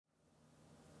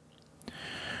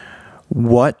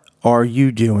What are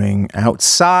you doing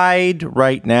outside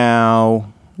right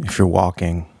now if you're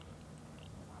walking?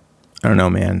 I don't know,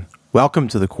 man. Welcome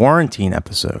to the quarantine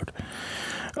episode.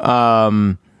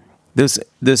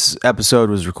 This episode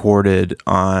was recorded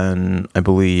on, I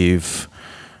believe,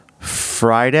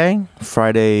 Friday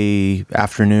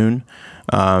afternoon.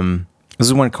 This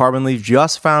is when Carbon Leaf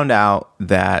just found out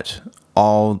that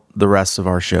all the rest of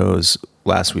our shows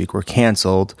last week were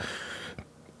canceled.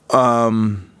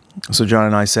 So John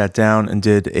and I sat down and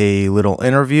did a little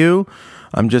interview.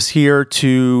 I'm just here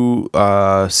to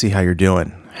see how you're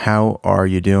doing. How are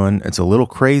you doing? It's a little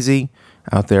crazy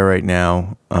out there right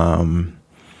now.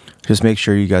 Just make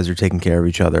sure you guys are taking care of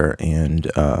each other and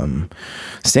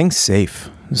staying safe.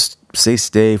 Just stay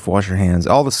safe, wash your hands,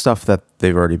 all the stuff that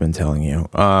they've already been telling you.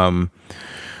 But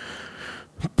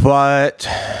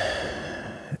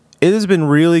it has been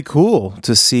really cool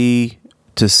to see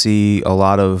a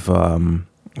lot of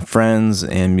friends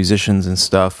and musicians and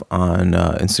stuff on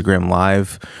Instagram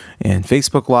Live and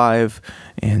Facebook Live,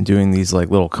 and doing these like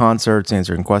little concerts,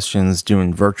 answering questions,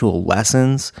 doing virtual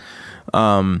lessons.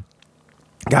 Guys,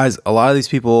 a lot of these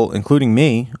people, including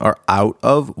me, are out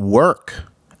of work.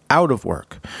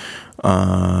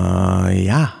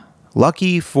 Yeah.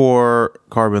 Lucky for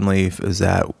Carbon Leaf is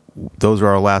that those are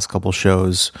our last couple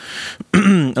shows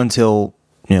until,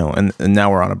 and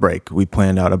now we're on a break. We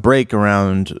planned out a break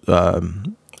around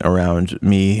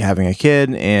me having a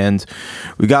kid, and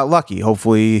we got lucky.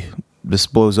 Hopefully this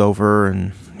blows over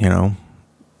and,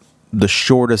 the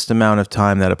shortest amount of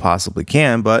time that it possibly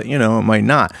can, but, it might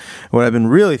not. What I've been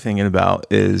really thinking about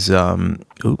is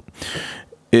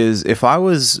if I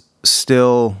was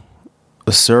still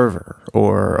a server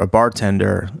or a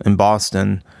bartender in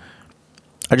Boston,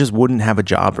 I just wouldn't have a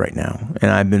job right now.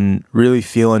 And I've been really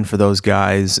feeling for those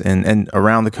guys and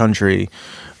around the country.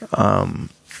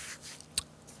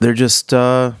 They're just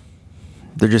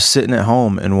sitting at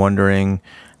home and wondering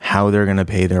how they're going to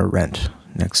pay their rent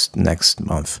next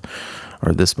month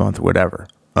or this month, whatever,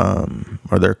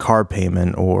 or their car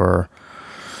payment, or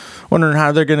wondering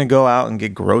how they're going to go out and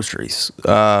get groceries.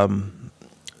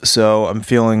 So I'm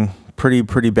feeling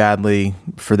pretty badly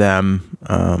for them,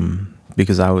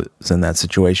 because I was in that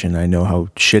situation. I know how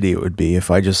shitty it would be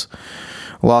if I just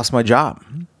lost my job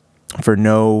for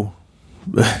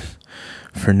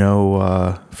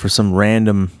some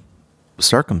random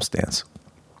circumstance.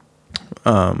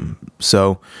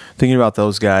 So thinking about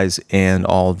those guys and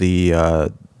all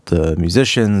the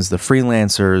musicians, the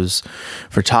freelancers,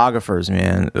 photographers,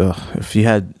 man.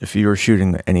 If you were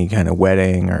shooting any kind of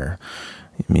wedding, or,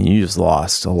 you just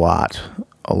lost a lot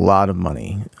of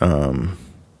money.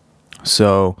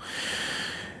 So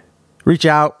reach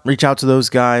out to those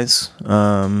guys.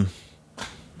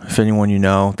 If anyone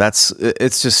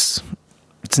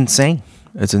it's insane.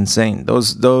 It's insane.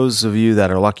 Those of you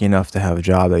that are lucky enough to have a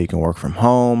job that you can work from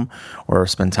home or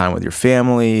spend time with your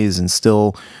families and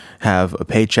still have a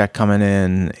paycheck coming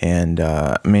in, and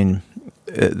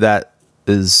that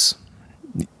is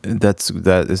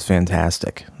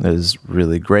fantastic. That is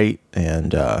really great,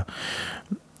 and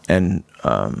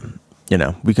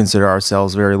we consider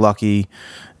ourselves very lucky,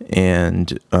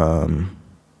 and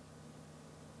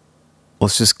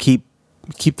let's just keep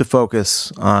the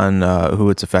focus on who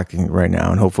it's affecting right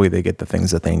now, and hopefully they get the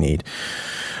things that they need.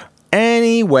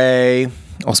 Anyway,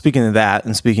 speaking of that,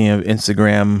 and speaking of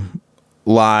Instagram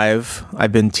Live,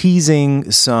 I've been teasing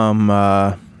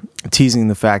the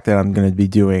fact that I'm going to be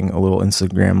doing a little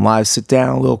Instagram Live sit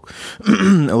down, a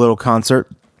little concert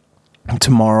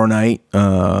tomorrow night,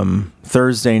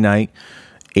 Thursday night,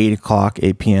 8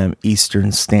 p.m.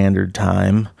 Eastern Standard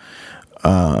Time.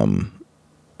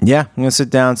 Yeah, I'm going to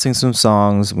sit down, sing some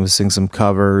songs. I'm going to sing some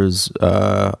covers.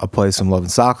 I'll play some Love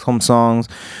and Stockholm songs.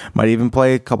 Might even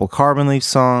play a couple Carbon Leaf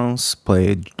songs,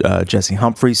 play a Jesse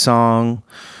Humphrey song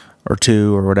or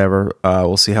two or whatever.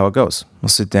 We'll see how it goes. We'll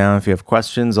sit down. If you have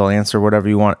questions, I'll answer whatever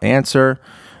you want to answer.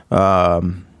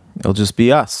 It'll just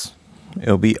be us.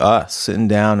 It'll be us sitting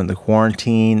down in the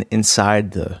quarantine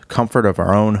inside the comfort of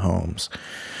our own homes.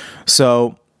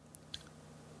 So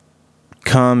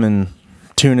come and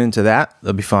tune into that.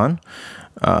 That'll be fun.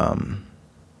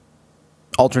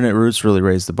 Alternate Roots really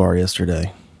raised the bar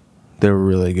yesterday. They were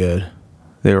really good.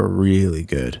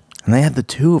 And they had the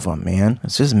two of them, man.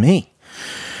 It's just me.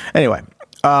 Anyway,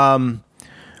 so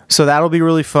that'll be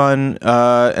really fun.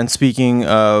 And speaking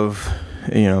of,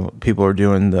 people are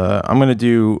doing I'm going to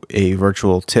do a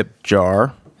virtual tip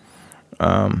jar,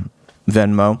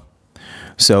 Venmo.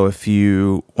 So if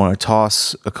you want to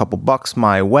toss a couple bucks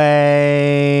my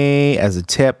way as a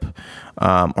tip,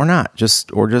 or not,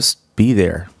 just be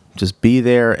there. Just be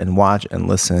there and watch and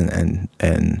listen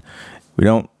and We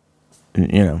don't,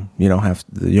 you don't have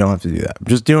to do that. I'm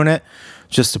just doing it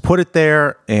just to put it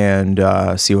there and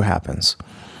see what happens.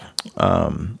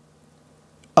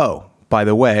 Oh, by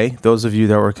the way, those of you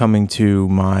that were coming to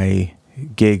my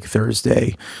gig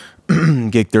Thursday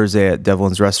at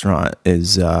Devlin's Restaurant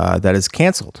that is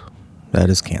canceled.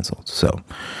 That is canceled. So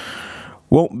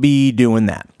won't be doing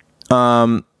that.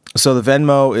 So the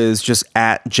Venmo is just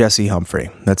at Jesse Humphrey.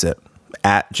 That's it.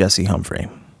 At Jesse Humphrey.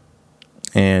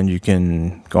 And you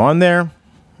can go on there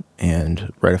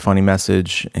and write a funny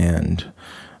message and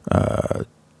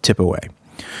tip away.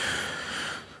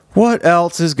 What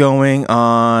else is going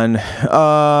on?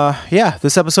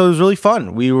 This episode was really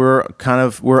fun. We're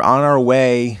on our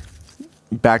way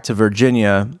back to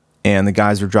Virginia, and the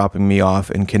guys were dropping me off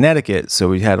in Connecticut, so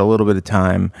we had a little bit of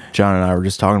time. John and I were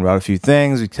just talking about a few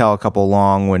things. We tell a couple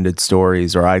long-winded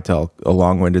stories, or I tell a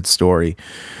long-winded story,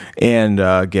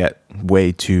 and get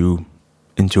way too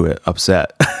into it,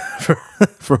 upset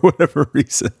for whatever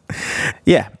reason.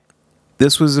 Yeah.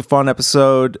 This was a fun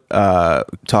episode,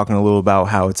 talking a little about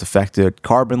how it's affected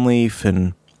Carbon Leaf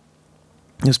and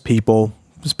just people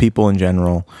in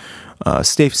general.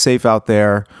 Stay safe out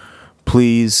there.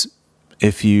 Please,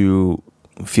 if you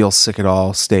feel sick at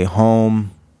all, stay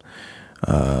home.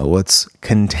 Let's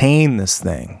contain this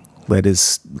thing.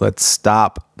 Let's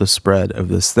stop the spread of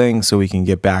this thing so we can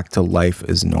get back to life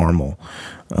as normal.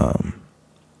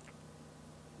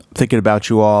 Thinking about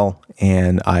you all,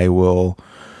 and I will...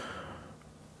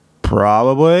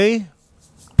 I'll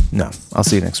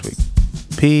see you next week.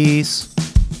 Peace.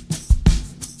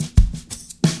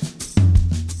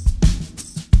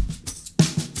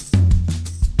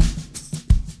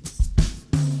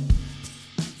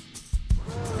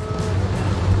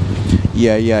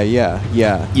 Yeah. Yeah.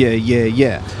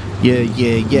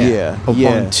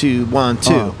 1, 2, 1,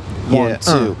 2. 1,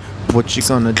 2. What you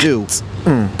gonna do?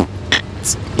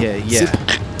 Yeah.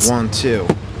 1, 2.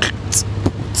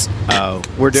 Oh,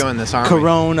 we're doing this, aren't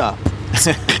Corona.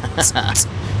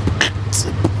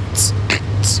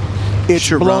 It's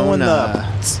blowing up.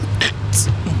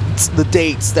 The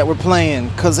dates that we're playing,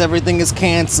 because everything is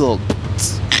canceled.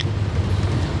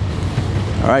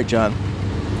 All right, John.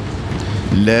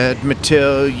 Let me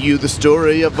tell you the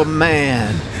story of a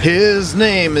man. His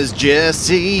name is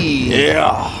Jesse.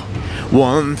 Yeah.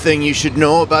 One thing you should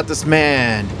know about this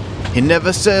man. He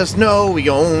never says no, he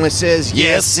only says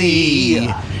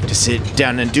yes-y. To sit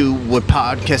down and do a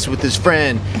podcast with his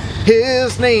friend.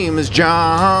 His name is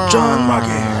John. John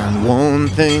Markin. One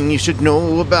thing you should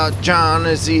know about John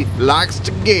is he likes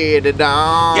to get it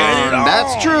on.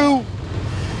 That's true.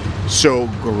 So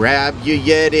grab your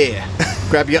Yeti,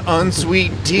 grab your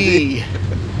unsweet tea,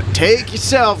 take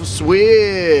yourself a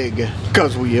swig,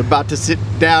 cause we about to sit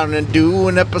down and do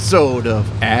an episode of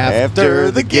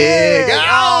After the Gig.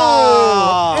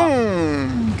 Oh!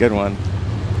 Good one.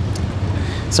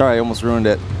 Sorry, I almost ruined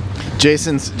it.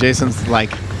 Jason's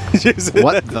like,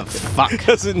 what the fuck?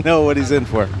 Doesn't know what he's in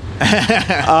for.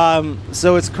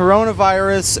 So it's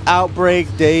coronavirus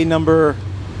outbreak day number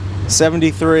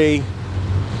 73.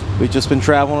 We've just been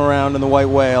traveling around in the White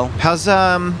Whale. How's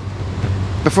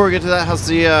before we get to that, how's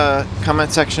the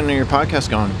comment section of your podcast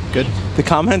going? Good. The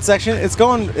comment section, it's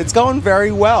going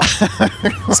very well.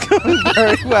 It's going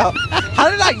very well. How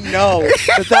did I know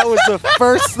that was the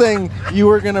first thing you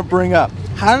were gonna bring up?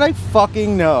 How did I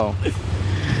fucking know?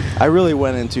 I really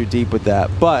went in too deep with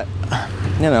that, but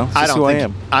you know, it's just who I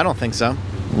am. I don't think so.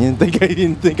 You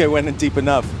didn't think I went in deep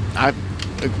enough?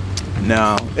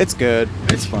 No, it's good.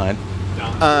 It's fine.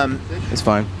 It's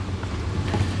fine.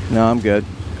 No, I'm good.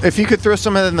 If you could throw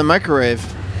some of it in the microwave.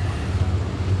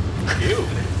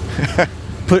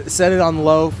 Set it on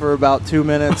low for about 2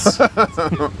 minutes.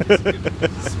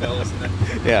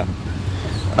 Yeah.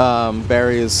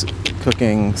 Barry is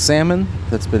cooking salmon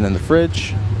that's been in the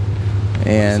fridge,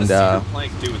 and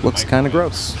looks kind of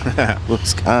gross.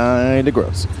 Looks kind of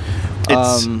gross.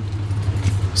 It's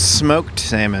smoked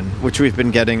salmon, which we've been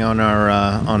getting on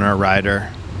our rider.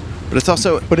 But it's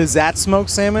also... But is that smoked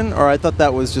salmon? Or I thought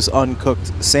that was just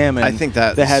uncooked salmon. I think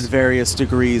that had various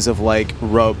degrees of like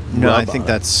rub. No, I think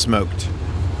that's smoked.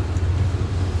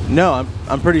 No,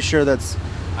 I'm pretty sure that's...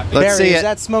 Barry, is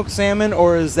that smoked salmon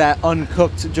or is that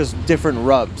uncooked, just different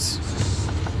rubs?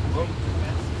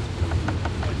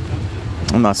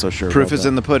 I'm not so sure. Proof is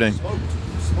in the pudding.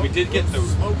 We did get the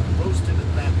roasted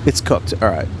Atlantic. It's cooked. All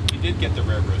right. We did get the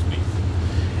rare roast beef.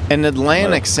 And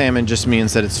Atlantic salmon just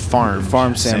means that it's farm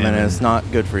salmon, and it's not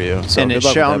good for you. So and it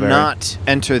shall not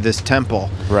enter this temple.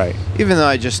 Right. Even though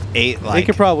I just ate like it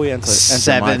could probably enter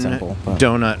 7 my temple,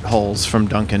 donut holes from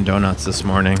Dunkin' Donuts this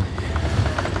morning.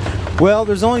 Well,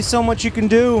 there's only so much you can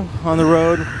do on the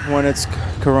road when it's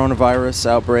coronavirus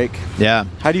outbreak. Yeah.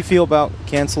 How do you feel about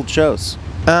canceled shows?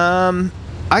 I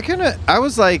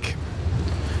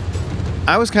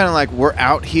was kind of like, we're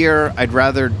out here. I'd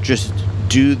rather just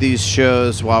do these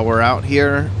shows while we're out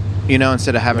here,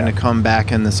 instead of having to come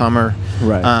back in the summer.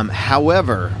 Right.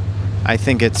 However, I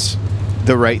think it's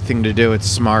the right thing to do. It's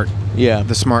smart. Yeah.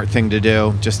 The smart thing to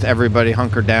do. Just everybody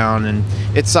hunker down, and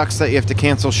it sucks that you have to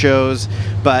cancel shows,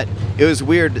 but it was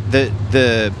weird that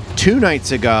the 2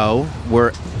 nights ago,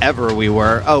 wherever we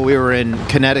were in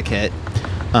Connecticut,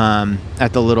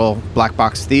 at the little Black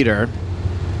Box Theater.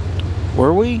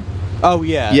 Were we? Oh,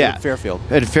 yeah. Yeah. At Fairfield.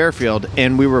 At Fairfield,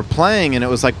 and we were playing, and it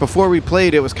was like, before we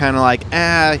played, it was kind of like,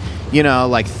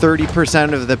 like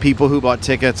 30% of the people who bought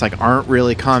tickets aren't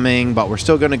really coming, but we're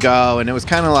still going to go. And it was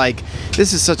kind of like,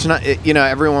 this is such not,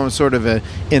 everyone was sort of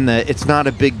in the it's not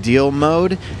a big deal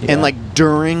mode. Yeah. And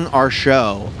during our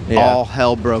show, all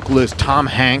hell broke loose. Tom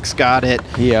Hanks got it.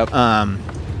 Yep.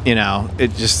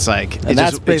 It just and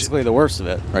that's basically the worst of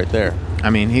it right there.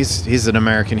 I mean, he's an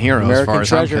American hero as far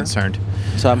as I'm concerned.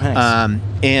 Tom Hanks.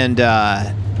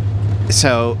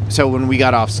 So when we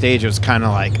got off stage, it was kind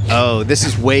of like, oh, this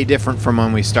is way different from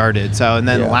when we started. So, and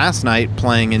then last night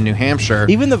playing in New Hampshire,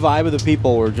 even the vibe of the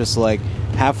people were just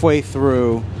halfway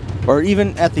through, or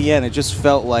even at the end, it just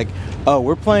felt like, oh,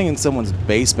 we're playing in someone's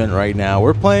basement right now.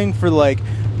 We're playing for the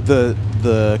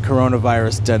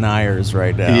coronavirus deniers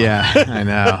right now. Yeah, I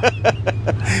know.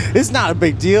 It's not a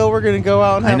big deal. We're gonna go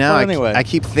out and have fun anyway. I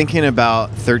keep thinking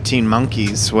about 13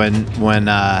 Monkeys when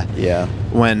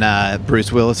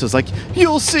Bruce Willis is like,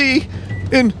 you'll see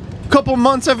in a couple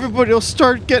months everybody will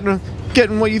start getting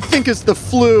what you think is the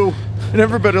flu, and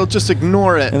everybody will just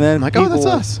ignore it. And then I'm like, oh, that's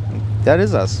us. That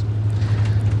is us.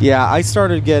 Yeah, I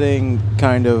started getting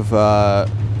kind of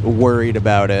worried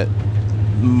about it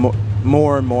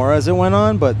more and more as it went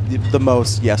on, but the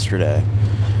most yesterday.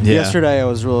 Yeah. Yesterday I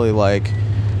was really like,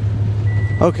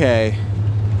 okay,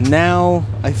 now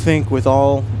I think with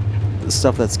all the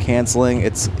stuff that's canceling,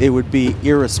 it would be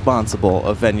irresponsible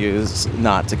of venues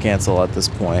not to cancel at this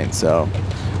point. So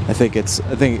I think it's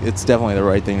definitely the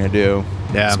right thing to do.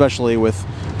 Yeah. Especially with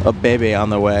a baby on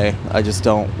the way. I just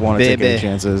don't want to take any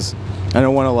chances. I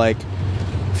don't want to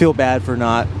feel bad for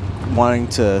not wanting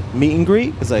to meet and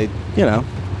greet,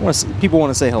 because people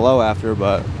want to say hello after,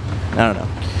 but I don't know.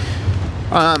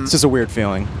 It's just a weird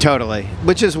feeling. Totally.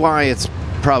 Which is why it's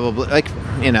probably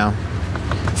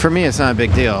for me, it's not a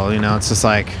big deal. It's just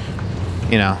like,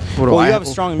 what do I have a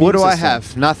strong immune What do I system.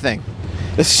 have? Nothing.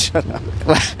 Shut up.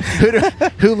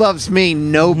 Who loves me?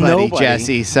 Nobody,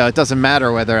 Jesse. So it doesn't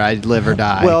matter whether I live or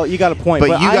die. Well, you got a point.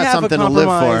 But you got something to live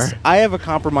for. I have a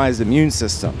compromised immune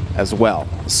system as well,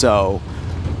 so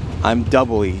I'm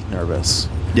doubly nervous.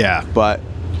 Yeah. But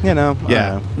I don't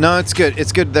know. No, it's good.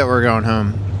 It's good that we're going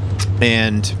home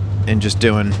and just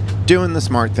doing the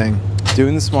smart thing.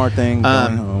 Doing the smart thing,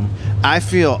 going home. I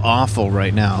feel awful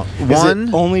right now. Is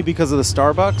it only because of the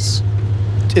Starbucks?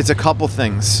 It's a couple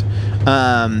things.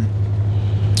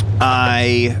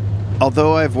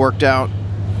 Although I've worked out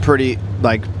pretty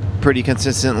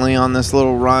consistently on this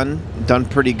little run, done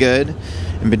pretty good,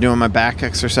 and been doing my back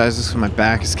exercises because my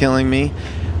back is killing me.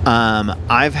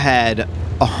 I've had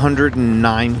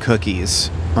 109 cookies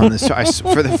on this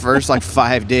for the first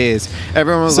 5 days.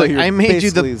 Everyone was like, I made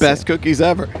you the best cookies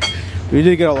ever. We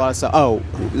did get a lot of stuff. Oh,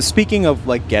 speaking of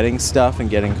getting stuff and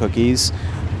getting cookies,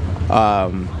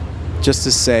 just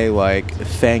to say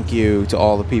thank you to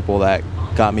all the people that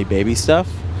got me baby stuff,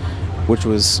 which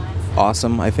was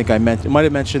awesome. I think I might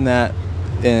have mentioned that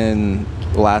in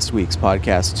last week's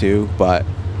podcast too, but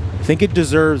I think it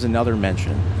deserves another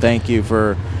mention. Thank you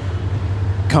for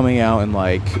coming out and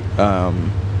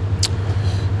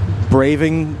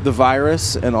braving the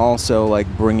virus, and also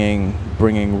bringing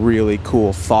really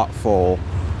cool, thoughtful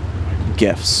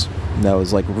gifts. That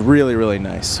was really, really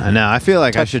nice. I know. I feel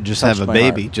like I should just have a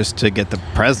baby just to get the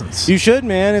presents. You should,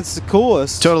 man. It's the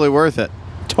coolest. Totally worth it.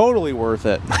 Totally worth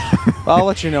it. I'll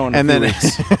let you know in a few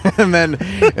weeks. and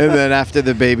then after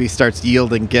the baby starts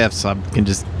yielding gifts, I can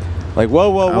just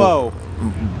whoa,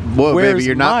 baby,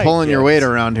 you're not pulling your weight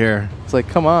around here. It's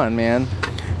come on, man.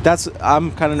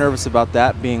 I'm kind of nervous about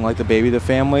that, being the baby of the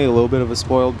family, a little bit of a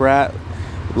spoiled brat.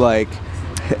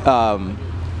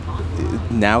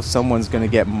 Now someone's gonna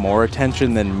get more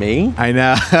attention than me. I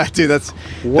know, dude. That's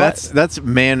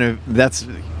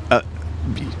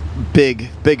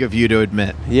big of you to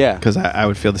admit. Yeah, because I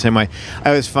would feel the same way.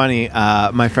 I was funny.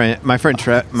 My friend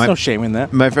Trevor. No shame in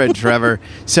that. My friend Trevor.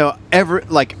 So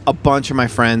a bunch of my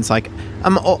friends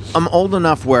I'm old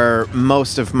enough where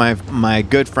most of my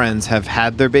good friends have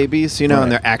had their babies, you know, Right.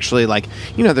 and they're actually like,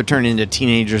 you know, they're turning into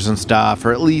teenagers and stuff,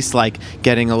 or at least like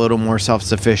getting a little more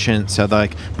self-sufficient. So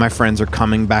like my friends are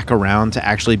coming back around to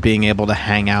actually being able to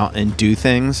hang out and do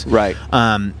things. Right.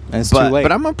 And it's but too late.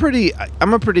 but I'm a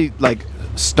pretty like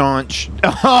staunch.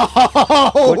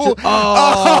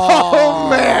 Oh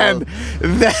man,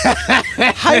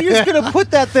 How are you just gonna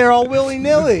put that there all willy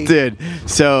nilly? dude.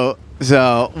 So we'll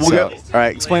go. All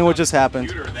right, explain what just happened.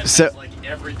 Computer that So- has, like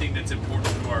everything that's important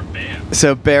to our band.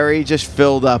 So Barry just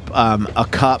filled up a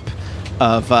cup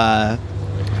of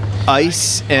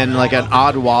ice and like an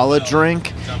Odwalla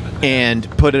drink, and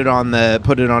put it on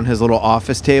his little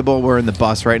office table. We're in the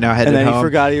bus right now, headed And then home. he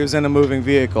forgot he was in a moving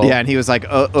vehicle. Yeah, and he was like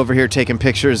over here taking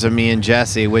pictures of me and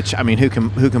Jesse, which I mean, who can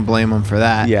blame him for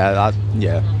that? Yeah.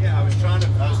 Yeah, I was going to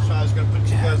put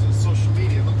you guys on social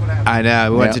media. Look what happened. I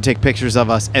know. We went Yeah. to take pictures of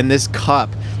us, and this cup,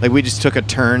 like we just took a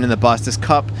turn in the bus. This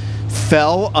cup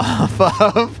fell off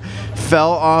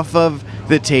of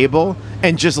the table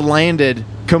and just landed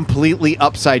completely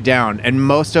upside down. And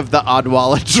most of the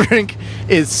Odwalla drink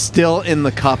is still in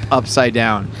the cup upside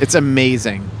down. It's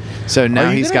amazing. So now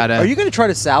Are you he's gonna- got Are you gonna try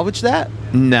to salvage that?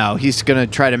 No, he's gonna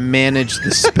try to manage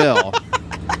the spill.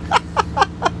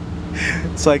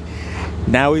 It's like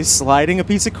now he's sliding a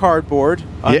piece of cardboard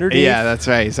underneath. Yeah, that's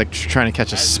right. He's like trying to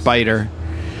catch a spider.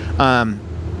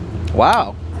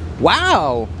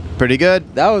 Wow. Pretty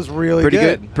good. That was really Pretty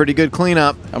good. good. Pretty good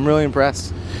cleanup. I'm really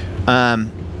impressed.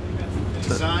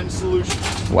 Design solution.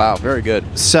 Wow, very good.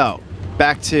 So,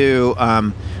 back to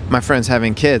my friends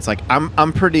having kids. Like,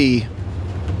 I'm pretty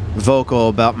vocal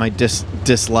about my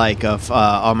dislike of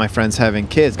all my friends having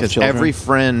kids, because children. every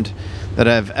friend that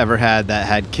I've ever had that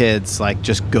had kids like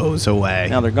just goes away.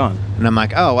 Now they're gone. And I'm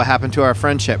like, oh, what happened to our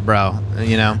friendship, bro?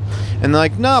 You know? And they're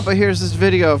like, no, but here's this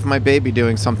video of my baby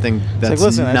doing something that's like,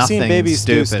 listen, I've nothing seen babies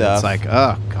do stupid. stuff. It's like,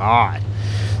 oh God.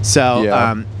 So,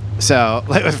 Yeah. so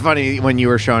it was funny when you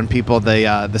were showing people the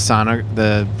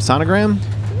sonogram,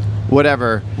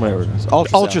 whatever. Whatever it is.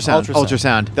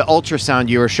 Ultrasound. The ultrasound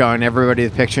you were showing everybody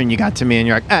the picture, and you got to me, and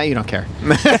you're like, you don't care.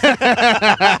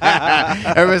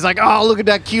 Everybody's like, oh, look at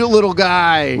that cute little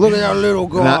guy. Look at that little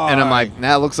guy. And I'm like,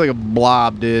 nah, it looks like a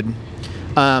blob, dude.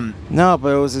 No, but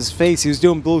it was his face. He was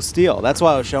doing blue steel. That's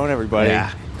why I was showing everybody.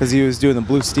 Yeah. Because he was doing the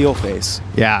blue steel face.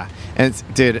 Yeah, and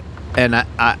dude, and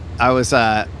I was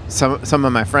some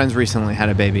of my friends recently had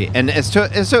a baby, and it's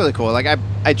totally cool. Like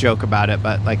I joke about it,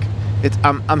 but like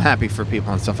I'm happy for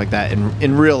people and stuff like that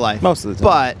in real life. Most of the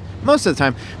time. But most of the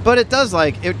time, but it does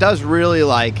really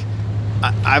like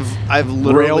I've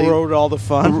literally Railroad all the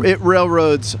fun. it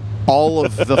railroads all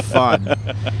of the fun.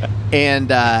 and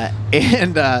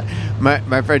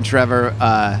my friend Trevor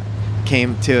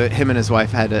came to him and his wife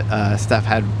Steph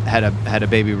had a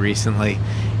baby recently,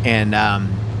 and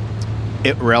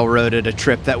it railroaded a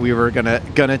trip that we were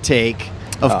gonna take,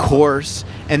 of course.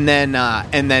 And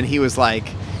then he was like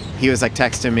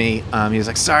texting me. He was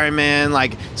like, sorry man,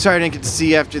 like sorry I didn't get to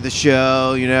see you after the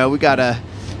show. You know, we gotta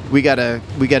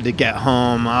get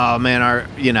home. Oh man, our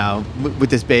with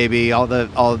this baby, all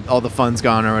the fun's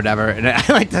gone or whatever. And I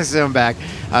like texted him back.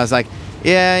 I was like,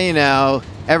 yeah,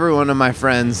 every one of my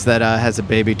friends that has a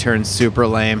baby turns super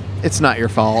lame. It's not your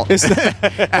fault. It's, I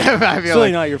it's feel really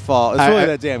like, not your fault. It's really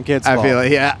that damn kid's fault. I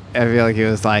feel like he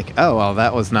was like, oh well,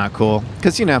 that was not cool,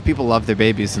 because people love their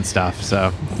babies and stuff.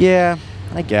 So, Yeah,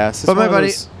 I guess. It's but one of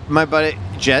those- my buddy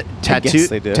guess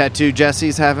they do. Tattoo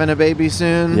Jesse's having a baby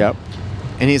soon. Yep.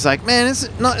 And he's like, man, it's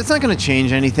not going to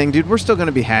change anything, dude. We're still going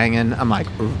to be hanging. I'm like,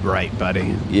 right,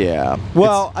 buddy. Yeah.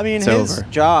 Well, I mean, it's his over.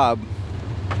 job.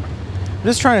 I'm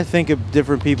just trying to think of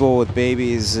different people with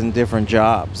babies and different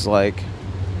jobs. Like,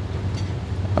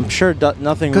 I'm sure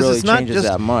nothing really it's not changes just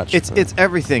that much. It's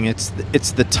everything. It's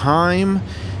the time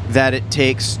that it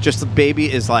takes. Just the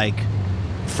baby is like,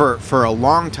 for a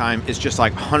long time, is just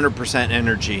like 100%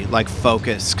 energy, like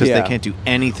focus, because Yeah. they can't do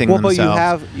anything well,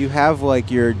 themselves. but you have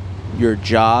like your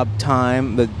job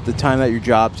time, the time that your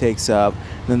job takes up,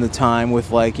 then the time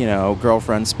with like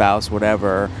girlfriend, spouse,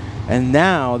 whatever. And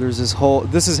now there's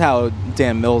this is how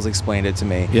Dan Mills explained it to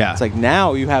me. Yeah. It's like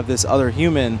now you have this other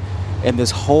human and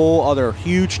this whole other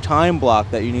huge time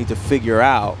block that you need to figure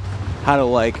out how to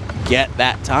like get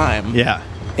that time. Yeah.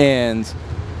 And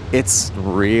it's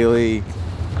really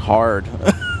hard.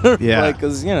 Yeah. Like,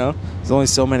 because there's only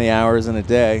so many hours in a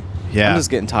day. Yeah. I'm just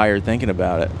getting tired thinking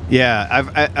about it. Yeah,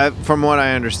 I've from what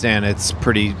I understand, it's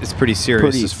pretty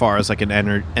serious as far as like an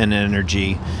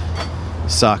energy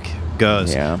suck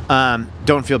goes. Yeah.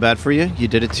 Don't feel bad for you. You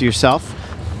did it to yourself.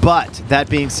 But that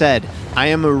being said, I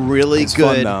am a really It's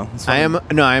good. fun, though. It's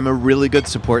fun. I am a really good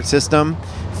support system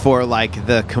for like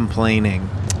the complaining.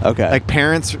 Okay. Like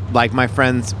parents, like my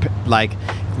friends, like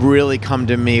really come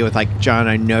to me with like, John,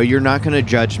 I know you're not going to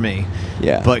judge me.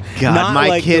 Yeah. But God, Not my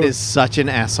like kid the- is such an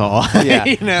asshole. Yeah.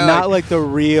 You know, not like the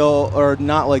real or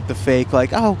not like the fake,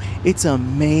 like, oh, it's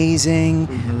amazing,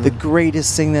 Mm-hmm. the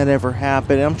greatest thing that ever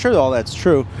happened. And I'm sure all that's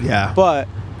true. Yeah. But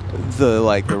the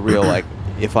real, like,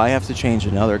 if I have to change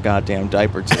another goddamn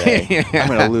diaper today, Yeah. I'm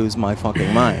gonna lose my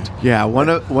fucking mind. Yeah, one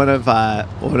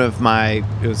of my,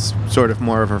 it was sort of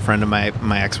more of a friend of my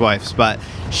ex-wife's, but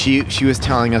she was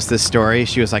telling us this story.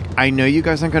 She was like, I know you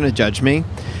guys aren't going to judge me,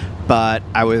 but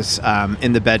I was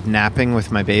in the bed napping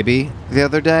with my baby the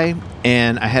other day,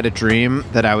 and I had a dream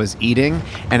that I was eating,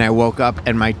 and I woke up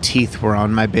and my teeth were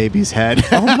on my baby's head.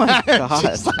 Oh my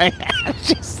god.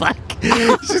 She's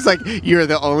like, you're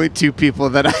the only two people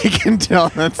that I can tell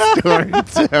that story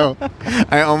to.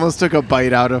 I almost took a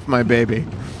bite out of my baby.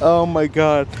 Oh my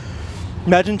god.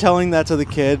 Imagine telling that to the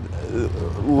kid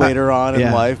later on in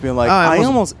yeah. life, being like, Oh, I I almost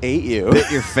almost ate you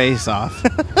Bit your face off.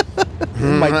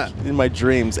 in my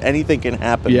dreams. Anything can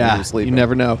happen when Yeah, you're sleeping. you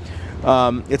never know.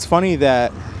 It's funny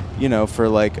that, for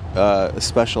like a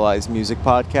specialized music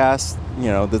podcast,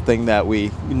 the thing that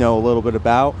we know a little bit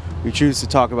about, we choose to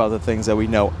talk about the things that we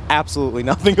know absolutely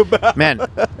nothing about. Man,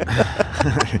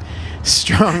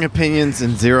 strong opinions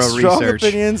and zero Strong research.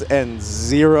 opinions and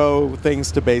zero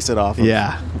things to base it off of.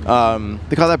 Yeah.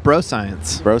 They call that bro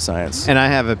science. Bro science. And I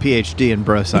have a PhD in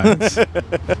bro science.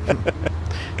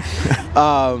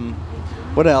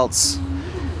 What else?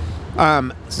 So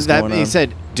that going being on?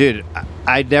 said, dude,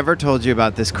 I never told you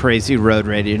about this crazy road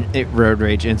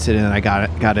rage incident I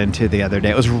got into the other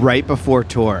day. It was right before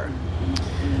tour.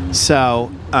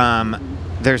 So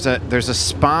there's a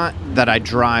spot that I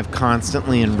drive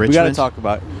constantly in Richmond. We got to talk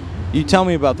about. You tell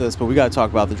me about this, but we got to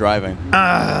talk about the driving. We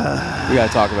got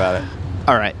to talk about it.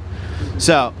 All right.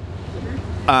 So,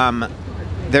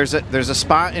 there's a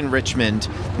spot in Richmond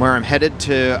where I'm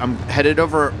headed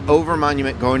over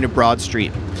Monument going to Broad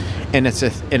Street, and it's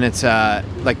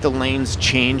like the lanes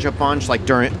change a bunch like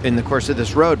in the course of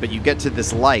this road, but you get to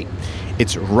this light.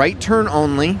 It's right turn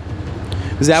only.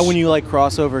 Is that when you like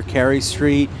cross over Carey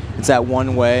Street? It's that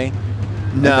one way.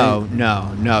 No.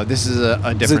 This is a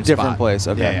different It's a different spot. place.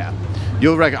 Okay. Yeah.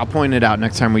 I'll point it out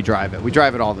next time we drive it. We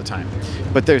drive it all the time.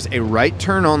 But there's a right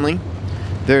turn only,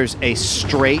 there's a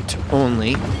straight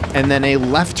only, and then a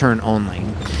left turn only.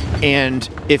 And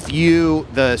if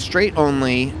the straight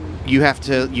only, you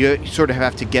sort of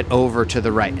have to get over to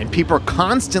the right. And people are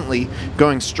constantly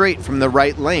going straight from the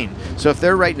right lane. So if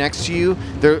they're right next to you,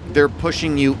 they're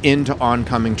pushing you into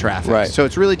oncoming traffic. Right. So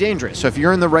it's really dangerous. So if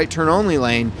you're in the right turn only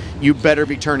lane, you better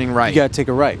be turning right. You got to take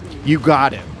a right. You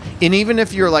got it. And even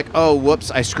if you're like, oh,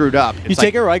 whoops, I screwed up. You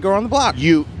take a right, go around the block.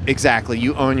 You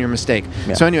own your mistake.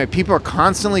 Yeah. So anyway, people are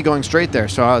constantly going straight there.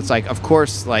 So it's like, of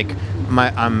course, like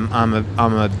I'm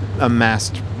a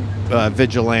masked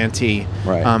vigilante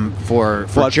Right. for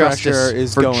Blood justice pressure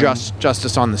is for going-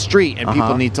 justice on the street, and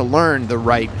people need to learn the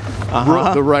right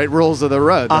Uh-huh. rules of the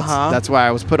road. Uh-huh. That's why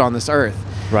I was put on this earth.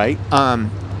 Right.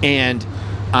 And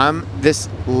this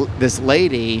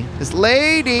lady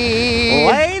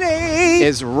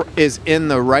is in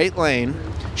the right lane.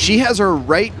 She has her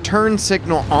right turn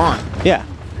signal on, Yeah.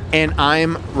 and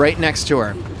I'm right next to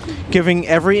her. Giving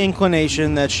every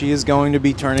inclination that she is going to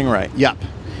be turning right. Yep.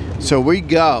 So we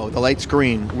go, the light's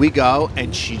green, we go,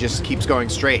 and she just keeps going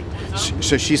straight.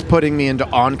 So she's putting me into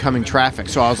oncoming traffic.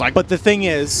 So I was like, But the thing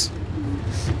is,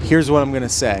 here's what I'm going to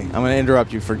say. I'm going to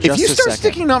interrupt you for just a if second. you start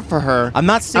sticking up for her, I'm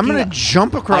not sticking I'm going up. to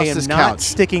jump across I am this not couch.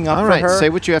 sticking up All for right, her. say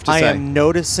what you have to I say. am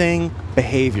noticing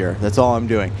behavior. That's all I'm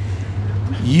doing.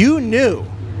 You knew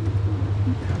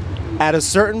at a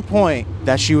certain point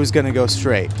that she was going to go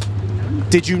straight.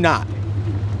 Did you not?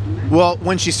 Well,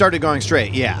 when she started going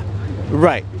straight, yeah.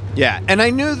 Right. Yeah, and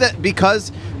I knew that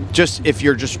because if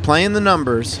you're just playing the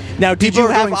numbers. Now, did people you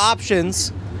are have going-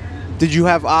 options? Did you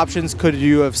have options? Could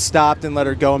you have stopped and let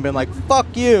her go and been like, fuck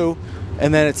you,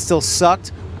 and then it still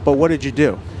sucked? But what did you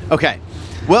do? Okay.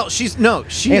 Well, she's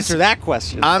Answer that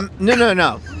question.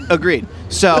 No. Agreed.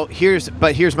 So here's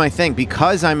my thing.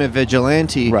 Because I'm a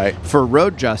vigilante Right. for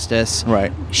road justice,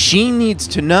 Right. she needs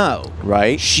to know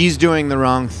Right. she's doing the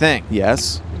wrong thing.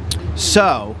 Yes.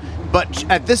 So, but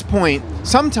at this point,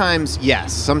 sometimes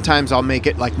I'll make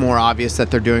it like more obvious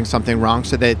that they're doing something wrong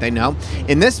so that they know.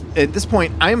 At this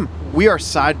point, we are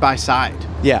side by side.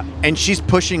 Yeah. And she's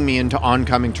pushing me into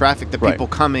oncoming traffic, the Right. people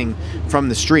coming from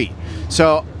the street.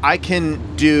 So I can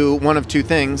do one of two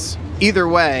things. Either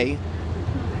way,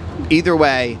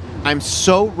 I'm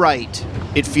so right,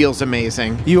 it feels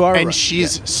amazing. You are and right,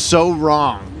 she's so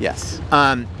wrong. Yes.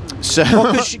 So,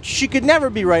 Well, 'cause she could never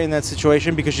be right in that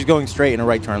situation because she's going straight in a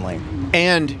right turn lane.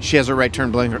 and she has a right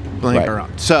turn blinker Right.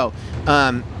 on. So,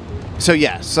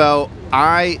 so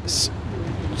I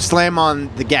slam on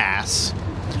the gas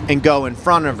and go in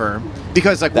front of her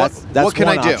because, like, That's what can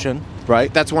one I do? option,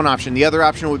 right? That's one option. The other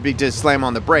option would be to slam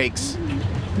on the brakes.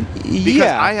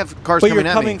 Yeah, I have cars but coming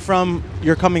you're at coming me. from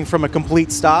you're coming from a complete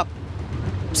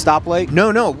stoplight.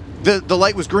 No, the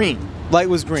light was green, Light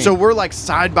was green. so we're like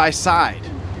side by side.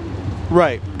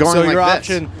 right. going so like your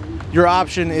this. your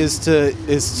option is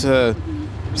to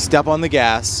step on the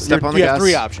gas. Step on the you gas. have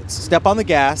 3 options. Step on the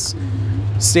gas,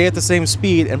 stay at the same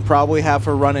speed, and probably have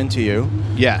her run into you,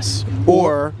 Yes,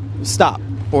 or stop.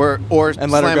 or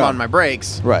And let her slam go. on my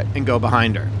brakes, Right. and go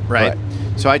behind her, right? Right.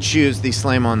 So I choose the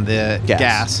slam on the Gas.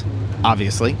 gas,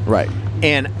 obviously, Right.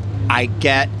 and I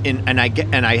get in, and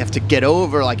I have to get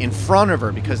over like in front of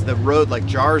her because the road like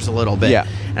jars a little bit. Yeah.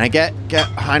 And I get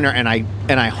behind her and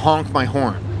I honk my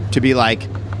horn to be like,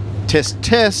 tisk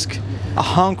tisk, A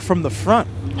honk from the front.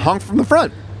 honk from the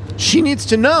front. She needs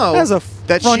to know That's a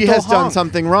that she frontal has done honk.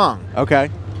 something wrong. Okay.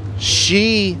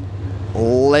 She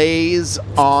lays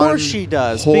on. course she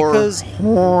does, her because-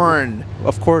 horn.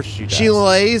 Of course she does. She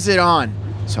lays it on.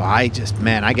 So I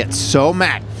get so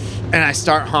mad. And I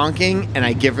start honking and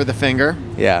I give her the finger,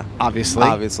 Yeah. obviously.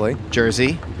 Obviously.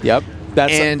 Jersey. Yep.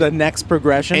 That's And- the next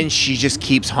progression. And she just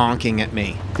keeps honking at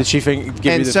me. Did she give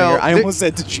you and the so finger? I the- almost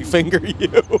said, did she finger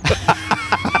you?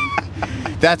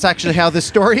 That's actually how the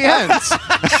story ends.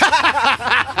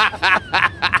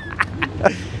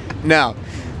 No.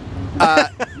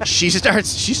 She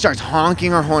starts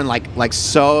honking her horn like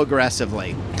so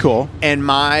aggressively. Cool. And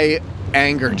my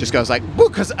anger just goes like,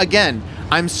 because again,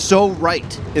 I'm so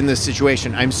right in this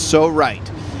situation. I'm so right.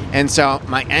 And so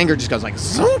my anger just goes like,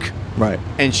 zunk. Right.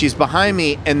 And she's behind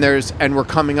me, and we're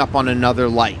coming up on another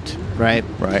light, right?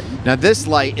 Right. Now this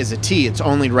light is a T. It's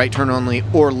only right turn only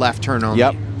or left turn only.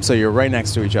 Yep. So you're right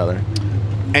next to each other.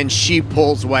 And she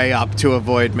pulls way up to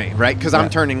avoid me, right? Because I'm Yeah.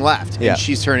 turning left, Yeah. and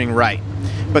she's turning right.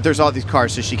 But there's all these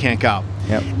cars, so she can't go.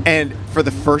 Yep. And for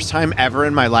the first time ever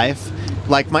in my life,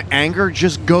 like my anger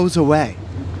just goes away.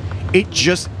 It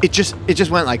just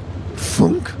went like,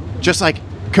 funk, just like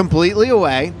completely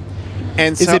away.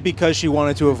 And Is so, it because she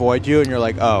wanted to avoid you and you're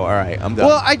like, oh, all right, I'm done?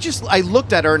 well, I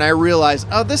looked at her and I realized,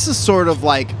 oh, this is sort of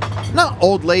like not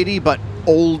old lady, but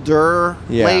older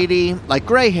Yeah. lady, like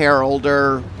gray hair,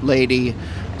 older lady,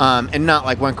 and not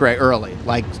like went gray early,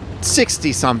 like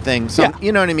 60 something. So Yeah.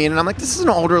 you know what I mean? And I'm like, this is an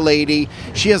older lady.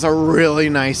 She has a really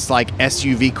nice like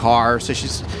SUV car, so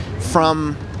she's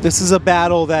from. This is a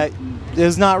battle that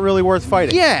is not really worth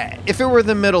fighting. Yeah, if it were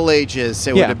the Middle Ages,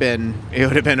 it Yeah. would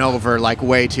have been over like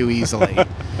way too easily.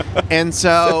 And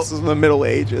so, This is the Middle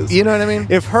Ages. you know what I mean?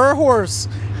 If her horse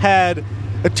had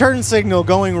a turn signal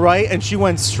going right and she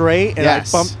went straight and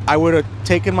Yes. I would have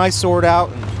taken my sword out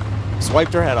and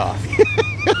swiped her head off.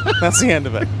 That's the end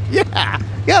of it. Yeah,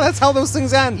 Yeah, that's how those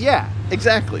things end. yeah,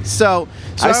 exactly. So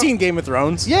I've seen Game of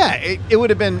Thrones. Yeah, it would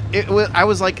have been. I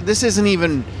was like, this isn't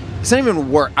even. It's not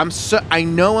even work. I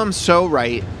know I'm so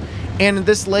right, and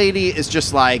this lady is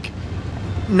just like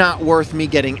not worth me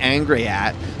getting angry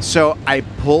at. So I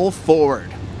pull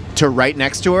forward to right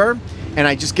next to her, and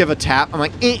I just give a tap. I'm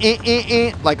like,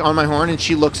 like on my horn, and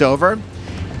she looks over,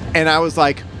 and I was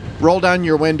like, roll down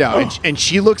your window, and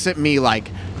she looks at me like,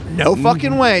 no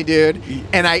fucking way, dude.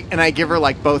 And I give her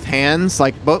like both hands,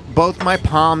 like both my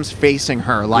palms facing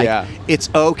her, like Yeah. it's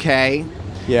okay.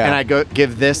 Yeah. And I go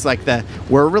give this like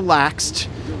we're relaxed,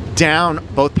 down,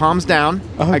 both palms down.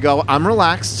 Uh-huh. I go, I'm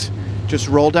relaxed. Just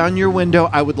roll down your window.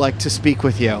 I would like to speak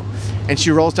with you. And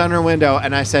she rolls down her window,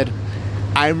 and I said,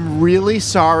 I'm really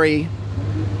sorry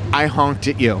I honked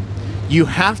at you. You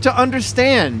have to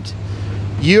understand,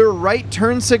 your right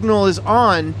turn signal is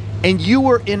on, and you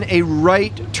were in a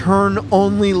right turn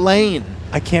only lane.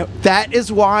 I can't. That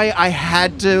is why I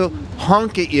had to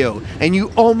honk at you, and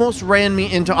you almost ran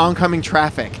me into oncoming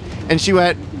traffic. And she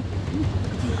went,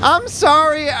 I'm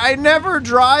sorry, I never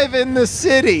drive in the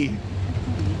city.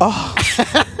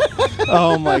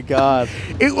 Oh my God.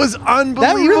 It was unbelievable.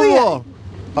 That really-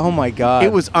 Oh my God.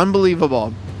 It was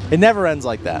unbelievable. It never ends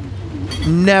like that.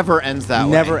 Never ends that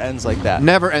way. Never ends like that.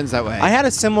 Never ends that way. I had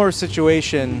a similar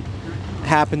situation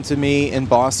happen to me in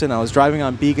Boston. I was driving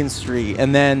on Beacon Street,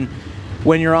 and then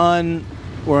when you're on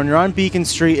Beacon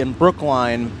Street in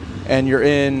Brookline and you're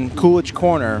in Coolidge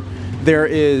Corner,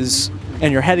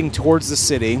 and you're heading towards the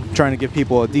city, trying to give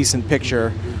people a decent picture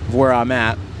of where I'm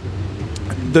at.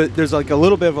 There's like a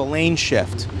little bit of a lane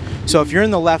shift. So if you're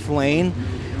in the left lane,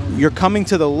 you're coming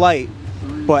to the light,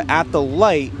 but at the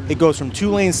light, it goes from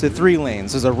 2 lanes to 3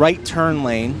 lanes. There's a right turn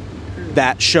lane,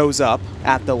 that shows up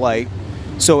at the light,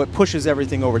 so it pushes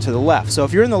everything over to the left. So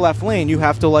if you're in the left lane, you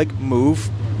have to like move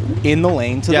in the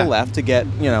lane to Yeah. the left to get,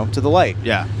 to the light.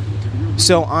 Yeah.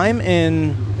 So I'm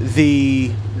in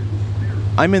the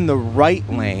right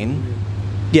lane.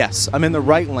 Yes, I'm in the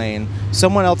right lane.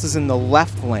 Someone else is in the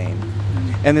left lane.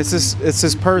 And it's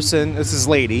this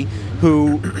lady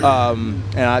who,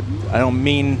 and I don't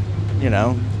mean,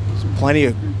 there's plenty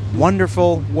of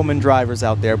wonderful woman drivers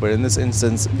out there, but in this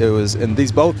instance, it was in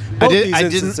these both these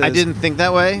instances. I didn't think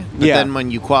that way. But Yeah. then when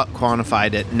you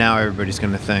quantified it, now everybody's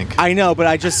going to think. I know, but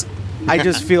I just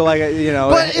feel like, But in it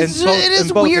both, is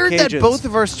in both weird occasions, that both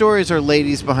of our stories are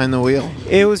ladies behind the wheel.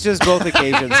 It was just both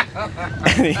occasions.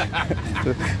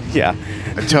 Yeah.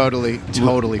 Totally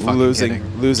fucking losing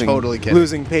Totally kidding.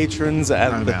 losing patrons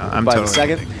I know, I'm by totally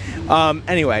the second.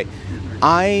 Anyway,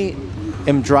 I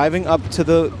am driving up to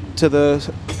the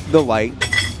light.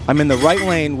 I'm in the right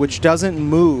lane, which doesn't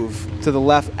move to the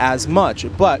left as much,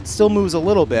 but still moves a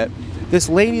little bit. This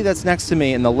lady that's next to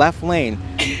me in the left lane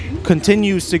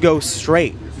continues to go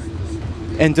straight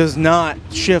and does not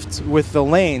shift with the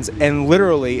lanes, and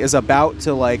literally is about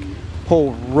to like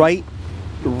pull right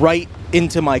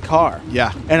into my car.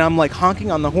 Yeah. And I'm like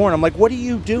honking on the horn. I'm like, what are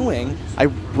you doing? I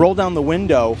roll down the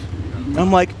window. And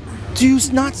I'm like, do you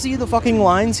not see the fucking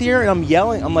lines here? And I'm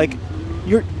yelling. I'm like,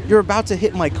 you're about to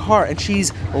hit my car. And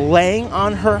she's laying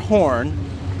on her horn,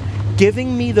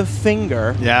 giving me the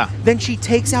finger. Yeah. Then she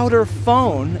takes out her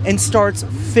phone and starts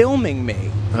filming me.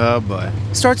 Oh boy.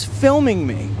 Starts filming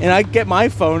me, and I get my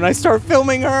phone and I start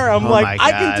filming her. I'm Oh like, my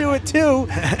I can God. do it too.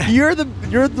 You're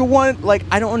the one. Like,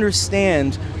 I don't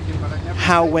understand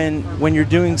how when you're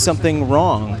doing something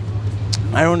wrong.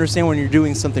 I don't understand when you're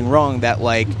doing something wrong that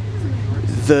like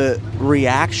the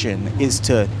reaction is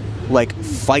to like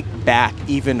fight back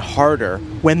even harder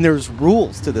when there's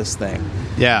rules to this thing.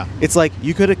 Yeah. It's like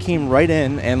you could have came right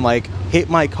in and like hit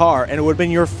my car and it would have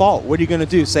been your fault. What are you gonna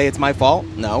do? Say it's my fault?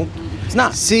 No, it's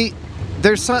not. See,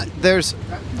 there's a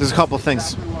couple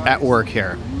things at work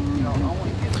here.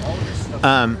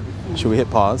 Should we hit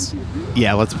pause?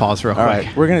 Yeah, let's pause real All quick.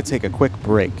 right, we're gonna take a quick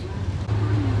break.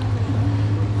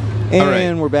 And All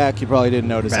right. we're back. You probably didn't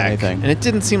notice Back. anything. And it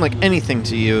didn't seem like anything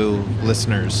to you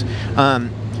listeners.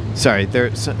 Sorry, there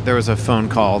was a phone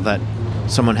call that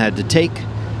someone had to take,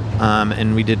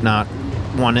 and we did not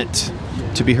want it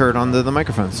to be heard on the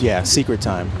microphones. Yeah, secret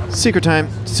time. Secret time.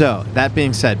 So, that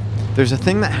being said, there's a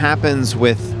thing that happens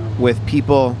with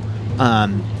people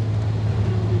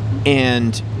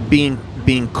and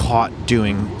being caught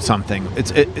doing something.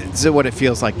 It's what it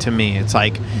feels like to me. It's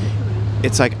like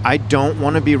I don't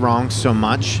want to be wrong so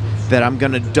much that I'm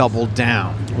going to double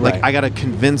down. Right. Like I got to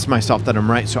convince myself that I'm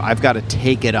right, so I've got to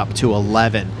take it up to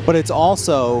 11. But it's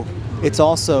also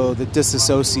the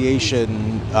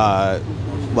disassociation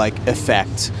like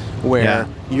effect where Yeah.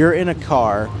 you're in a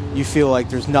car, you feel like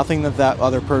there's nothing that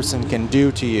other person can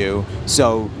do to you,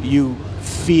 so you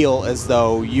feel as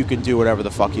though you can do whatever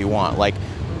the fuck you want, like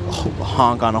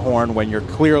honk on a horn when you're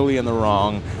clearly in the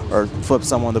wrong, or flip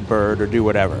someone the bird, or do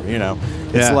whatever.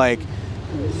 It's Yeah. like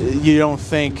you don't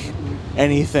think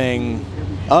anything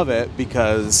of it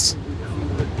because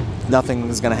nothing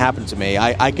is going to happen to me.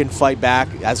 I can fight back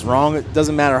as wrong. It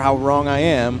doesn't matter how wrong I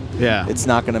am. Yeah. It's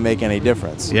not going to make any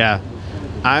difference. Yeah.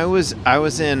 I was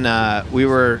in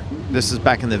this is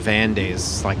back in the van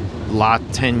days, like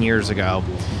 10 years ago.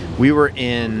 We were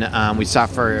in we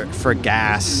stopped for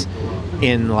gas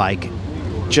in like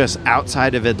just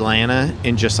outside of Atlanta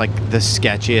in just like the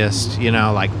sketchiest,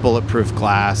 like Bulletproof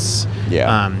Glass,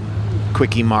 Yeah.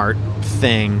 Quickie Mart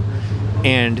thing.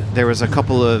 And there was a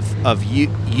couple of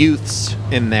youths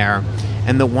in there,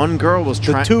 and the one girl was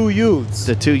trying. The two youths.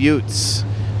 The two youths.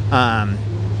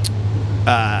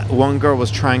 One girl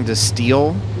was trying to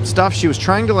steal stuff. She was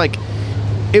trying to like.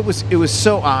 It was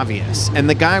so obvious, and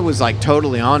the guy was like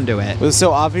totally onto it. Was it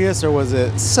so obvious, or was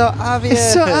it so obvious?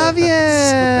 It's so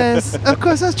obvious. Of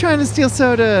course, I was trying to steal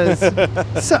sodas.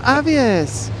 So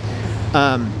obvious.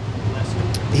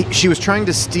 She was trying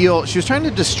to steal. She was trying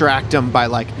to distract him by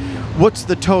like, what's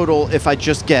the total if I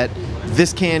just get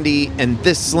this candy and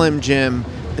this Slim Jim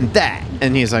and that?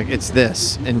 And he's like, it's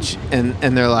this. And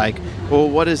they're like, well,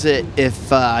 what is it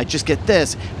if I just get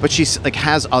this? But she's like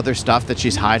has other stuff that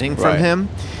she's hiding from Right. him.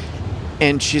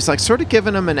 And she's like sort of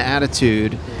giving him an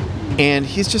attitude. And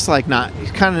he's just like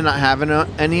he's kind of not having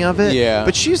any of it. Yeah.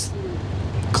 But she's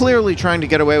clearly trying to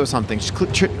get away with something. She's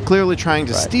clearly trying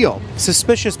to Right. steal.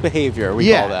 Suspicious behavior,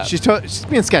 we call that. She's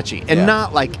being sketchy, and Yeah.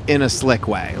 not like in a slick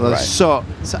way. Like, Right. So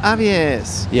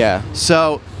obvious. Yeah.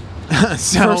 So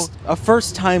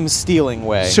First time stealing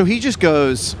way. so he just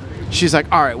goes, she's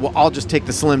like, all right, well, I'll just take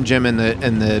the Slim Jim and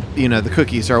the the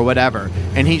cookies or whatever.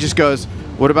 And he just goes,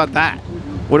 what about that?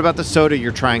 What about the soda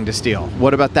you're trying to steal?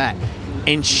 What about that?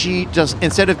 And she just,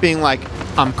 instead of being like,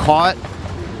 I'm caught,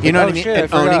 you know what I mean,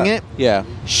 and owning it, Yeah.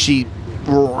 she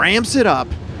ramps it up,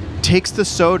 takes the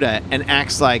soda and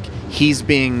acts like he's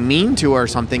being mean to her or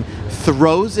something,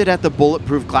 throws it at the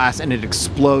bulletproof glass, and it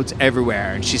explodes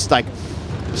everywhere. And she's like,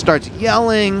 starts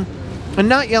yelling, and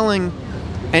not yelling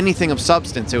anything of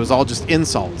substance. It was all just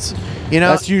insults.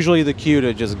 That's usually the cue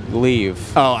to just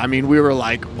leave. Oh, I mean, we were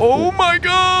like, oh my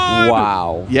God.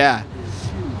 Wow. Yeah.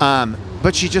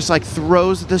 But she just like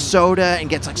throws the soda and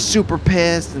gets like super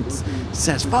pissed and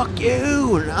says, fuck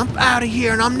you, and I'm out of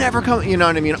here, and I'm never coming. You know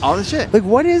what I mean? All this shit. Like,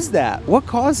 what is that? What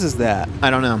causes that? I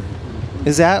don't know.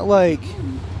 Is that like,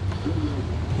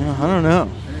 I don't know.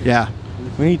 Yeah.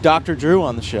 We need Dr. Drew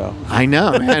on the show. I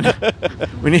know, man.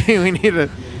 we need to.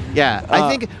 Yeah,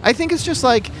 I think it's just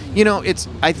like, it's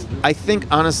I think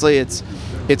honestly it's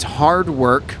hard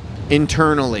work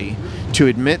internally to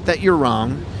admit that you're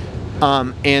wrong,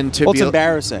 and to it's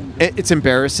embarrassing. It's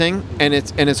embarrassing, and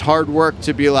it's hard work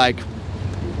to be like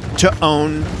to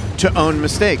own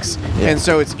mistakes, and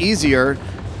so it's easier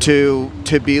to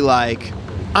be like,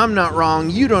 I'm not wrong.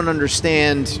 You don't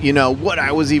understand, what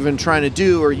I was even trying to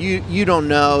do, or you don't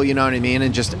know, you know what I mean,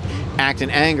 and just act in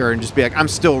anger and just be like, I'm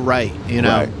still right,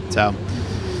 Right. So I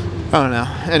don't know.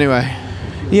 Anyway,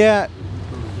 Yeah,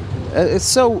 it's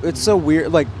so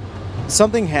weird. Like,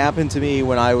 something happened to me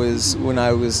when I was like when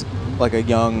I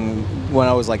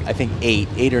was like, I think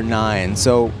 8 or 9.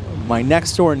 So my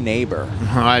next door neighbor.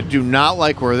 I do not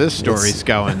like where this story's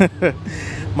going.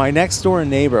 My next door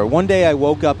neighbor. One day I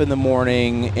woke up in the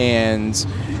morning and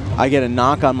I get a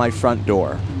knock on my front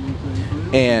door,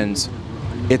 and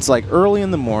it's like early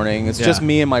in the morning. It's just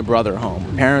me and my brother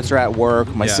home. Parents are at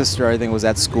work. My sister, I think, was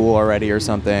at school already or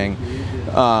something.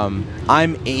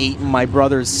 I'm 8. My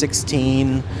brother's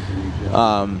 16.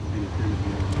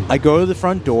 I go to the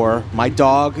front door. My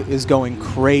dog is going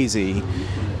crazy.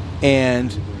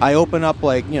 And I open up,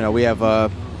 like, we have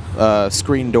a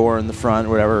screen door in the front,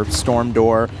 whatever, storm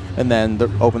door. And then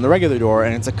open the regular door,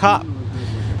 and it's a cop.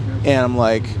 And I'm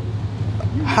like,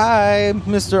 hi,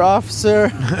 Mr.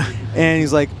 Officer. And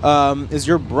he's like, is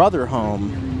your brother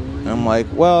home? And I'm like,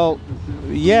 well,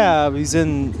 yeah, he's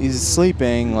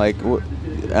sleeping. Like,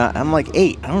 I'm like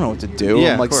 8. I don't know what to do.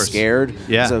 Yeah, I'm like of course. scared.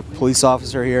 Yeah. There's a police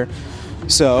officer here.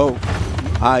 So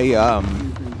I,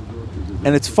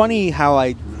 and it's funny how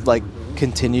I like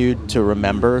continued to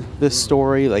remember this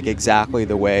story, like exactly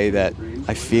the way that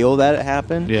I feel that it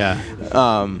happened. Yeah.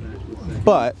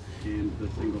 But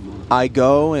I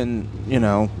go and,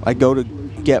 I go to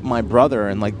get my brother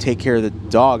and like take care of the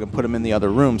dog and put him in the other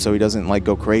room so he doesn't like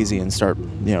go crazy and start,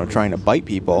 trying to bite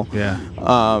people. Yeah.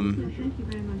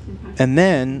 And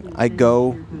then I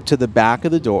go to the back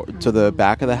of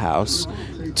the house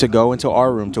to go into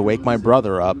our room to wake my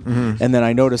brother up. Mm-hmm. And then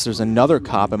I notice there's another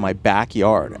cop in my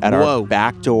backyard at our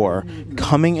back door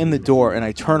coming in the door, and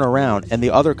I turn around and the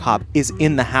other cop is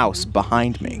in the house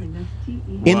behind me.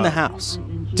 In the house.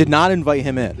 Did not invite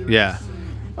him in. Yeah.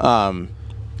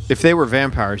 If they were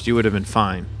vampires, you would have been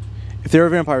fine. If they were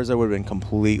vampires, I would have been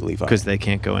completely fine. Because they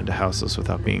can't go into houses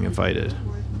without being invited.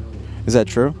 Is that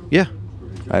true? Yeah.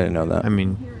 I didn't know that. I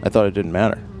mean, I thought it didn't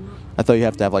matter. I thought you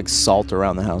have to have like salt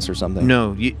around the house or something.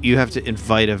 No, you have to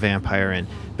invite a vampire in.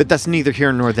 But that's neither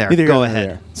here nor there. Neither go here nor ahead.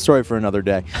 there. Story for another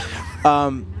day.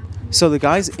 So the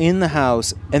guy's in the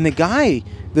house, and the guy,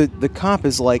 the cop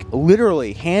is like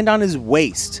literally hand on his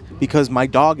waist because my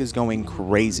dog is going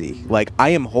crazy. Like, I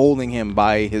am holding him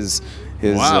by his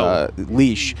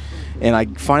leash, and I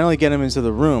finally get him into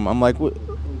the room. I'm like,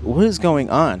 what is going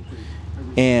on?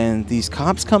 And these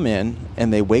cops come in,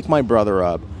 and they wake my brother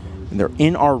up, and they're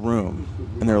in our room,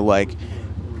 and they're like,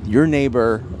 your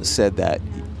neighbor said that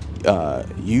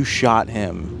you shot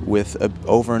him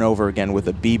over and over again with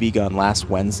a BB gun last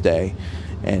Wednesday,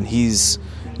 and he's,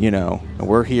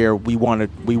 we're here. We want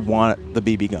the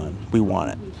BB gun. We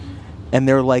want it. And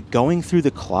they're like going through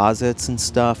the closets and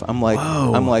stuff. I'm like,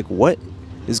 whoa. I'm like, what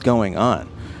is going on?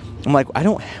 I'm like,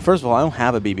 first of all, I don't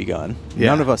have a BB gun. Yeah.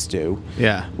 None of us do.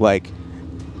 Yeah. Like,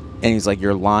 and he's like,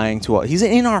 you're lying to us. He's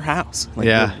in our house. Like,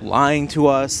 yeah. You're lying to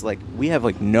us. Like, we have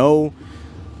like no,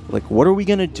 like, what are we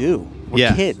going to do?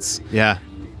 We're kids. Yeah.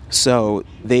 So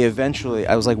they eventually,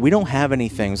 I was like, we don't have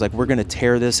anything. It was like, we're going to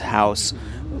tear this house,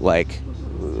 like,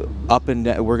 up and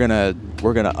down. We're gonna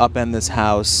upend this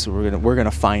house. We're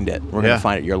gonna find it. We're gonna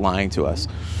find it. You're lying to us.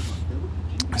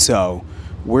 So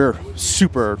we're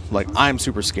super, like, I'm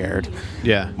super scared.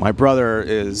 Yeah. My brother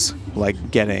is like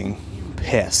getting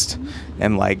pissed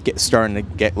and like starting to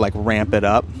get like ramp it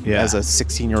up as a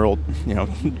 16-year-old,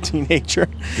 teenager.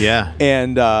 Yeah.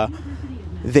 And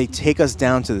they take us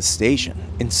down to the station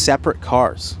in separate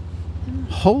cars.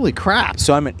 Holy crap.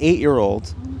 So I'm an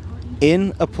 8-year-old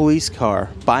in a police car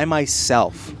by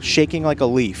myself, shaking like a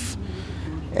leaf,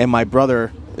 and my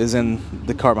brother is in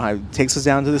the car behind. Takes us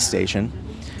down to the station,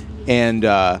 and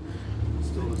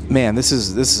man, this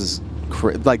is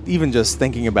like, even just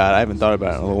thinking about it, I haven't thought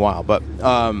about it in a little while, but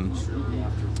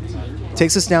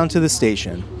takes us down to the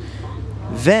station.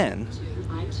 Then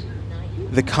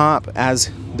the cop,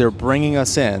 as they're bringing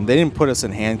us in, they didn't put us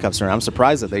in handcuffs, or I'm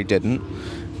surprised that they didn't,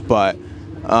 but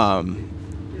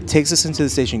takes us into the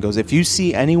station, goes, if you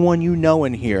see anyone you know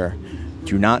in here,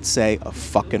 do not say a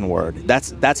fucking word.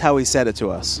 That's how he said it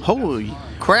to us. Holy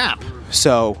crap.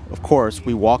 So, of course,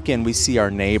 we walk in, we see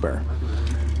our neighbor.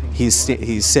 He's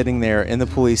sitting there in the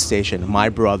police station. My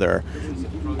brother,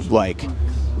 like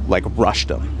rushed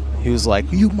him. He was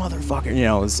like, "You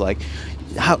motherfucker!" It's like,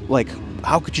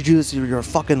 how could you do this? You're a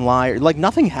fucking liar. Like,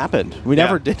 nothing happened. We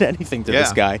never did anything to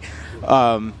this guy.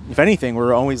 If anything, we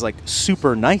were always like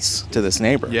super nice to this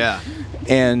neighbor. Yeah.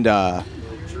 And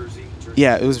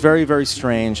it was very, very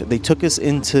strange. They took us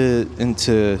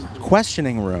into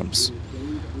questioning rooms,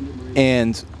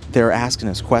 and they're asking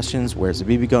us questions. Where's the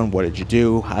BB gun? What did you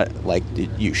do? How, did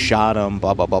you shot him?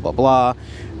 Blah, blah, blah, blah, blah.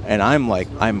 And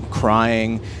I'm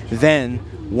crying. Then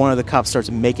one of the cops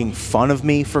starts making fun of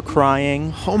me for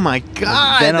crying. Oh my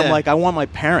God. Then I'm like, I want my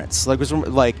parents.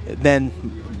 Then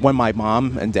when my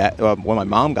mom and dad, when my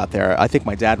mom got there, I think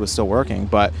my dad was still working,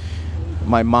 but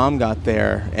my mom got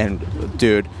there, and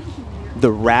dude,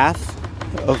 the wrath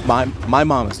of my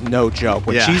mom is no joke.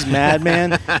 When she's mad,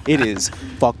 man, it is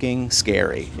fucking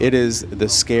scary. It is the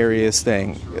scariest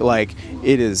thing. Like,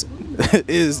 it is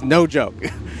no joke.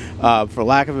 For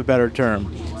lack of a better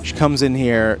term. She comes in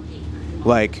here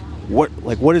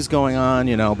what is going on,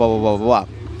 blah, blah, blah, blah, blah.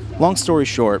 Long story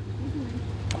short,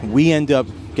 we end up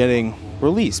getting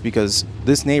released because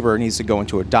this neighbor needs to go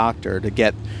into a doctor to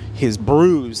get his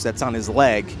bruise that's on his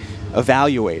leg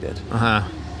evaluated.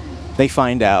 They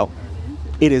find out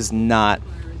it is not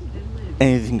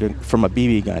anything from a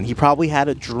BB gun. He probably had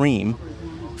a dream,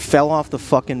 fell off the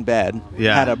fucking bed,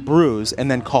 had a bruise, and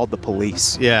then called the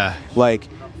police. Yeah.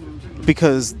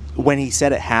 Because when he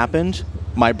said it happened,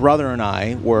 my brother and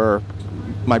I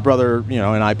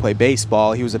play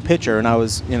baseball. He was a pitcher, and I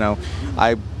was,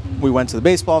 we went to the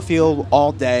baseball field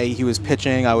all day. He was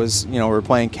pitching. I was, we were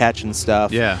playing catch and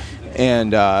stuff. Yeah.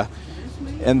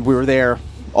 And we were there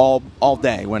all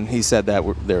day when he said that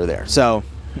they were there. So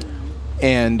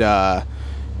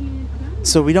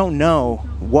we don't know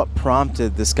what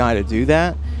prompted this guy to do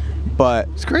that, but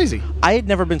it's crazy. I had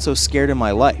never been so scared in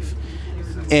my life.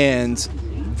 And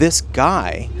this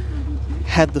guy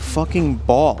had the fucking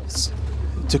balls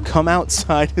to come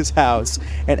outside his house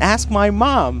and ask my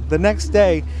mom the next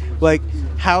day,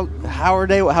 how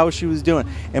she was doing.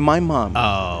 And my mom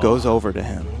goes over to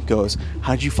him, goes,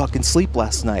 how'd you fucking sleep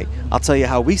last night? I'll tell you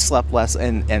how we slept last,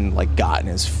 and got in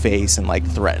his face and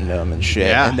threatened him and shit.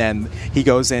 Yeah. And then he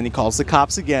goes in, he calls the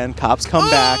cops again, cops come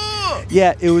back.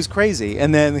 Yeah, it was crazy.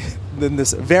 And then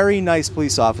this very nice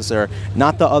police officer,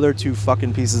 not the other two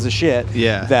fucking pieces of shit,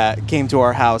 that came to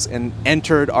our house and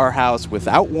entered our house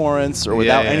without warrants or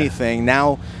without anything.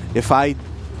 Now, if I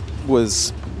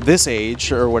was this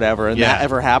age or whatever and that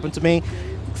ever happened to me,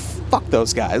 fuck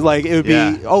those guys. It would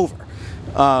be over.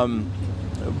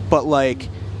 But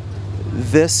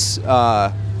this,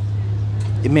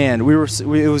 man, it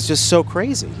was just so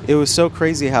crazy. It was so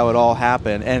crazy how it all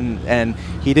happened, and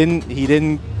he didn't,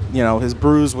 his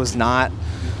bruise was not,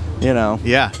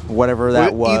 whatever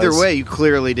that was. Either way, you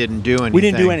clearly didn't do anything. We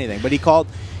didn't do anything, but he called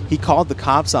the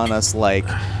cops on us like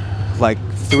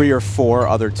 3 or 4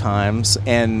 other times,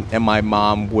 and my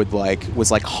mom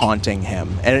was haunting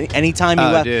him. And anytime he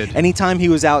left, anytime he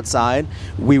was outside,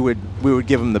 we would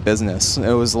give him the business.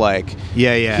 It was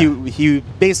he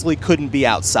basically couldn't be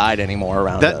outside anymore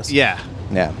around us. Yeah.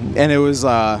 And it was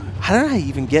how did I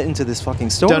even get into this fucking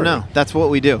story? Don't know. That's what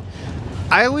we do.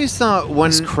 I always thought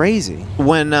it's crazy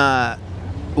when I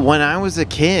was a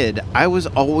kid, I was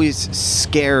always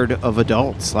scared of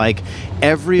adults. Every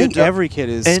kid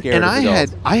is scared of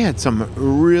adults. I had some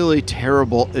really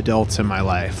terrible adults in my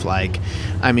life.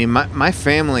 My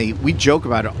family, we joke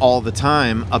about it all the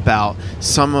time about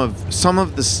some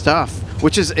of the stuff,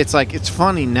 which is it's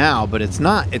funny now, but it's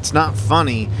not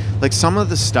funny. Some of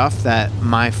the stuff that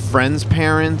my friends'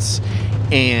 parents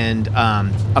and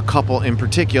a couple in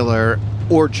particular,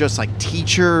 or just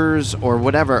teachers or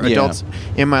whatever adults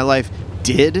in my life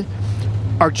did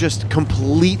are just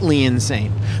completely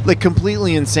insane. Like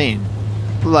completely insane.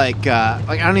 Like I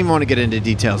don't even want to get into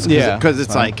details because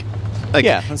it's fine. like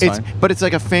Yeah, that's it's fine. but it's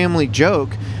like a family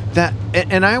joke that,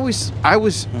 and I was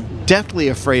deathly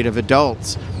afraid of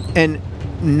adults and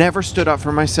never stood up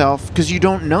for myself because you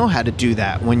don't know how to do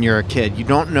that when you're a kid. You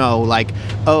don't know, like,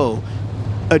 oh,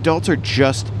 adults are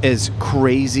just as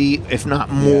crazy, if not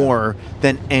more,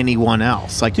 than anyone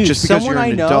else. Like, Dude, just because someone you're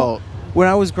an I know, adult. when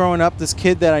I was growing up, this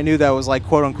kid that I knew that I was like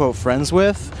quote unquote friends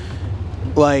with,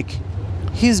 like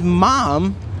his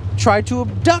mom tried to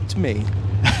abduct me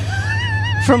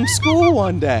from school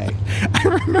one day. I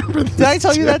remember this. Did I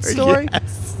tell you that story?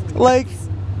 Yes. Like,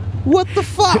 what the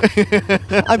fuck?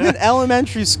 I'm in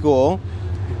elementary school.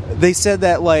 They said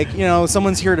that, like, you know,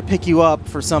 someone's here to pick you up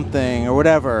for something or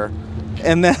whatever.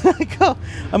 And then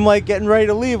I'm like getting ready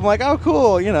to leave. I'm like, oh,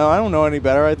 cool. You know, I don't know any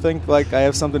better. I think like I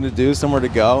have something to do, somewhere to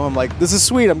go. I'm like, this is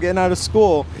sweet. I'm getting out of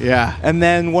school. Yeah. And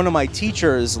then one of my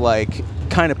teachers like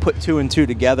kind of put 2 and 2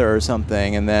 together or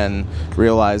something, and then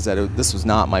realized that this was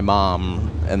not my mom.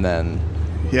 And then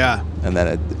Yeah.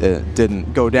 it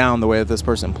didn't go down the way that this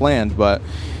person planned. But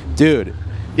dude,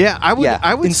 Yeah, I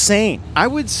would insane. I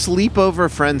would sleep over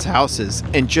friends' houses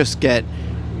and just get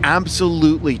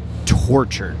absolutely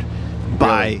tortured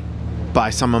by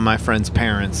some of my friends'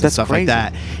 parents and That's stuff crazy.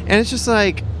 like that. And it's just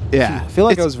like, yeah. I feel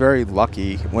like I it's- was very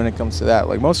lucky when it comes to that.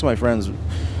 Like most of my friends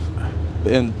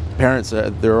and parents,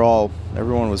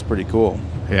 everyone was pretty cool,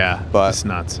 yeah, but- it's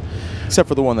nuts. except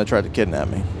for the one that tried to kidnap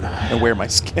me and wear my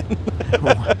skin. I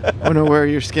want to wear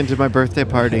your skin to my birthday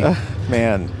party.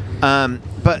 Man,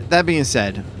 But that being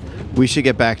said, we should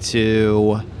get back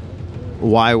to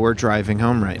why we're driving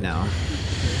home right now.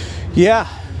 yeah.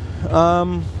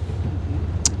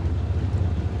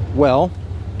 Well,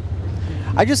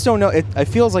 I just don't know. It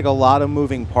feels like a lot of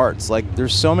moving parts. Like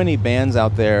there's so many bands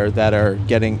out there that are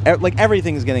like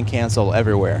everything's getting canceled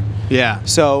everywhere. Yeah.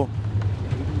 So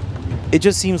it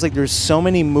just seems like there's so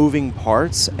many moving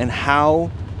parts, and how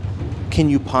can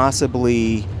you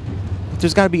possibly?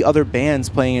 There's got to be other bands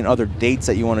playing in other dates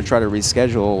that you want to try to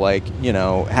reschedule, like, you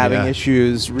know, having Yeah.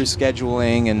 issues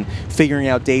rescheduling and figuring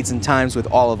out dates and times with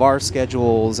all of our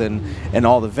schedules and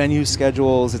all the venue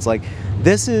schedules. It's like,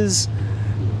 this is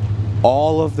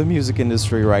all of the music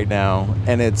industry right now,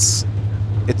 and it's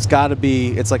got to be,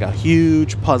 it's like a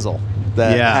huge puzzle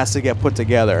that Yeah. has to get put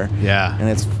together. Yeah. And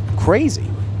it's crazy.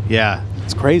 Yeah.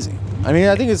 It's crazy. I mean,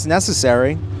 I think it's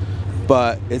necessary,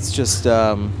 but it's just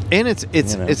And it's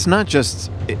You know. it's not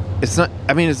just it's not.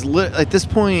 I mean, at this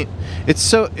point, it's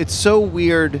so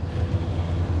weird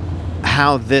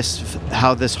how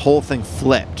this whole thing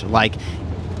flipped. Like,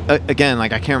 again,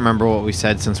 like I can't remember what we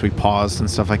said since we paused and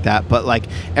stuff like that. But like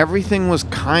everything was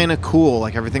kind of cool.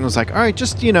 Like everything was like, all right,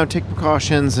 just take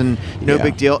precautions and no Yeah.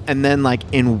 big deal. And then like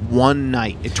in one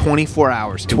night, 24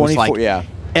 hours, it was 24 like yeah.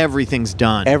 everything's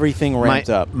done. Everything ramped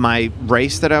up. My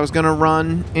race that I was going to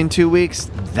run in 2 weeks,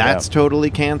 that's Yeah. totally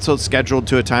canceled, scheduled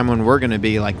to a time when we're going to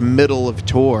be like middle of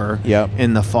tour Yep.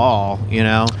 in the fall,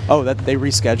 Oh, that they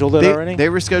rescheduled it already? They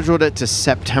rescheduled it to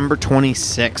September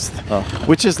 26th, Oh.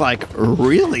 which is like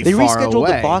really They far rescheduled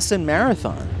away. the Boston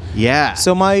Marathon. Yeah.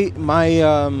 So my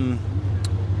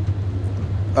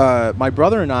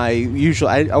brother and I usually,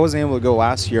 I wasn't able to go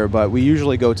last year, but we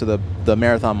usually go to the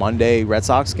Marathon Monday Red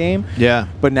Sox game. yeah.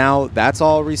 But now that's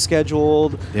all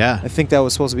rescheduled. Yeah. I think that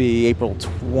was supposed to be April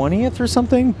 20th or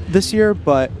something this year,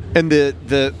 but And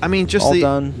the I mean just All the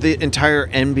done. the entire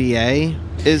NBA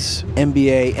is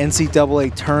NBA,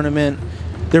 NCAA tournament,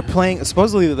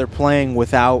 supposedly they're playing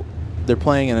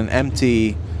in an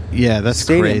empty yeah, that's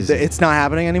stadium. crazy. It's not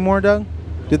happening anymore, Doug?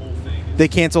 They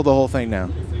canceled the whole thing now.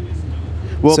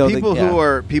 Well, So people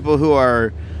who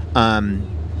are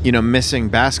missing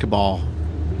basketball,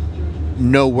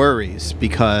 no worries,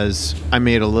 because I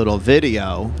made a little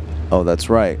video. Oh, that's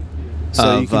right.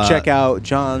 So you Of, can check out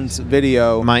John's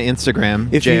video. My Instagram,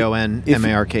 If you-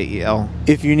 JONMARKEL.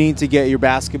 If you need to get your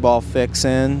basketball fix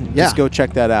in, Yeah. just go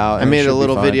check that out. I and it made should a be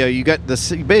little fine. video. You got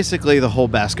basically the whole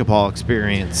basketball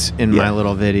experience in my Yeah.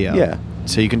 little video. Yeah.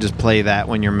 So you can just play that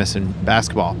when you're missing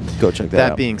basketball. Go check that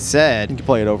That out. being You said, can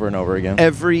play it over and over again.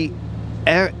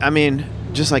 I mean,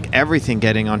 just like everything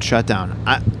getting on shutdown.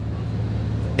 I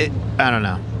don't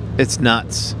know. It's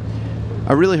nuts.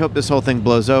 I really hope this whole thing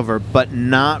blows over, but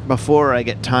not before I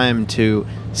get time to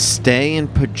stay in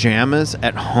pajamas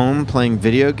at home playing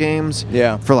video games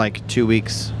Yeah. for like 2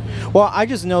 weeks. Well, I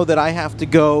just know that I have to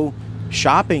go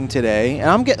shopping today, and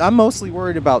I'm mostly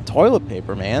worried about toilet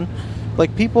paper, man. Like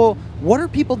what are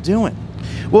people doing?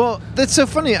 Well, that's so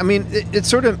funny. I mean,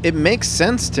 it makes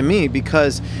sense to me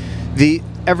because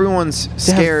everyone's To have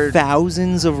scared.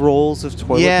 thousands of rolls of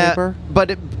toilet paper.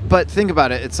 But think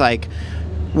about it. It's like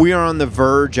we are on the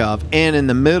verge of and in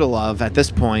the middle of at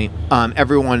this point,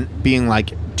 everyone being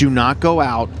like, do not go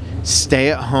out, stay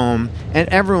at home, and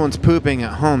everyone's pooping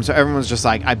at home. So everyone's just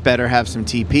like, I better have some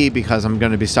TP because I'm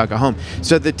going to be stuck at home.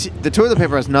 So the toilet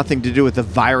paper has nothing to do with the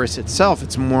virus itself.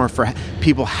 It's more for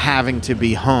people having to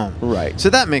be home. Right. So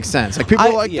that makes sense. Like people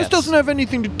are like, yes. this doesn't have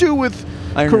anything to do with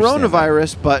I understand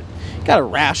coronavirus, but Gotta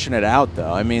ration it out,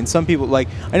 though. I mean, some people, like,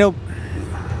 I know,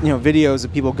 videos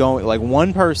of people going, like,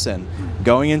 one person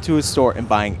going into a store and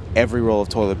buying every roll of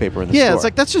toilet paper in the store. yeah, it's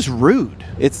like that's just rude.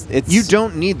 It's You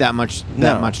don't need that much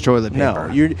toilet paper.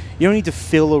 No, you don't need to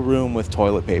fill a room with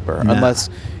toilet paper No.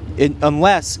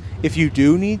 unless if you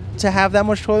do need to have that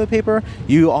much toilet paper,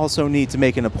 you also need to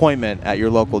make an appointment at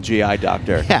your local GI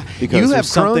doctor. Yeah, because you have there's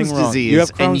something Crohn's wrong. disease, You have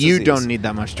and Crohn's you disease, don't need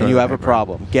that much toilet and you have a paper.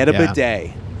 problem. Get a Yeah.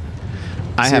 bidet.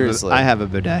 I Seriously. have a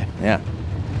bidet. Yeah,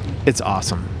 It's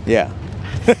awesome. yeah.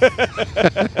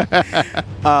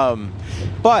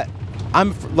 But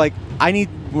I need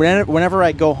whenever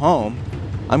I go home,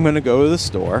 I'm gonna go to the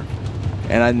store,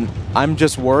 and I'm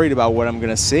just worried about what I'm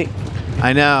gonna see.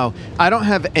 I know. I don't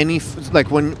have any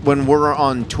when we're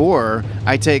on tour,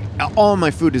 I take all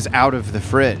my food is out of the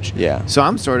fridge. Yeah. So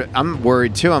I'm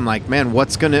worried too. I'm like, man,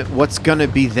 what's gonna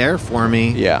be there for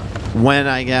me? Yeah. When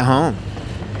I get home.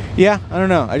 Yeah, I don't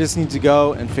know. I just need to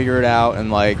go and figure it out,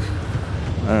 and I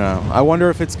don't know. I wonder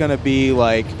if it's gonna be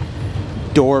like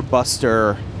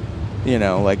doorbuster,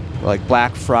 like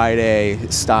Black Friday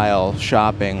style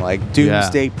shopping, like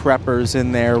doomsday preppers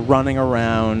in there running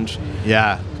around,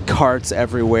 Yeah. carts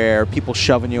everywhere, people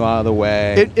shoving you out of the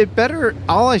way. It better.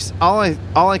 All I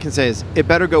can say is it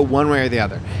better go one way or the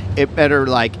other. It better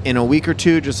like in a week or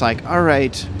two, just like, all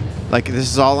right, like this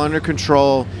is all under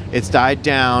control. It's died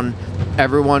down.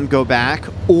 Everyone go back,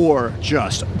 or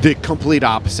just the complete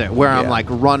opposite, where I'm Yeah. like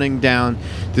running down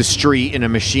the street in a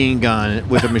machine gun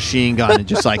with a machine gun, and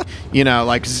just like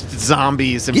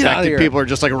zombies, Get outta infected here. people are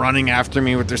just like running after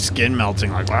me with their skin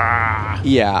melting, like ah.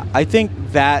 Yeah, I think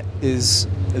that is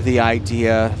the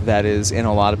idea that is in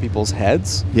a lot of people's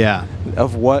heads Yeah.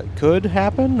 of what could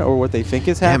happen or what they think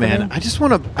is Yeah, happening. man. I just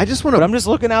want to. But I'm just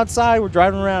looking outside. We're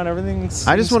driving around. Everything's.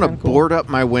 I just want to kinda cool. board up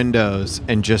my windows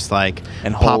and just like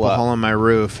And pop hole a up. hole in my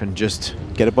roof and just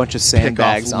Get a bunch of pick off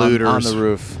sandbags on looters the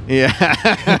roof. Yeah.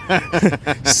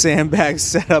 Sandbags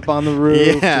set up on the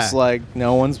roof, Yeah. just like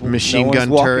no one's Machine no one's gun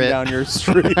walking turret. down your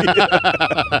street.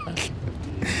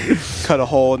 Cut a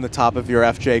hole in the top of your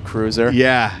FJ Cruiser.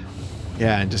 Yeah.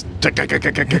 Yeah, and just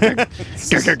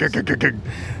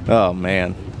Oh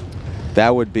man,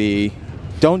 that would be.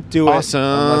 Don't do it unless the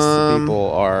Awesome.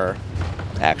 people are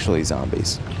actually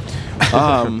zombies.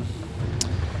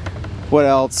 What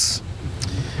else?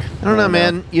 I don't know, know.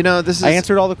 man. This is I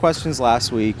answered all the questions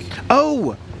last week.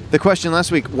 Oh, the question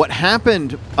last week. What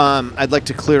happened? I'd like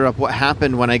to clear up what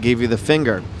happened when I gave you the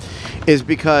finger. Is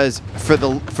because for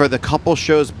the couple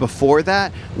shows before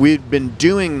that, we'd been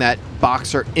doing that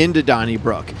Boxer into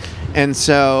Donnybrook, and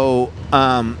so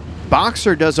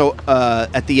Boxer does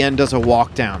at the end does a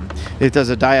walk down. It does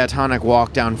a diatonic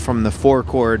walk down from the 4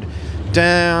 chord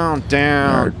down,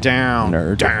 down, down,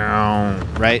 Nerd. down.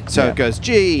 Right. So Yeah. it goes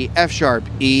G, F sharp,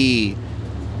 E,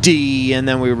 D, and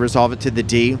then we resolve it to the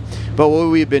D. But what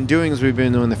we've been doing is we've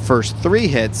been doing the first 3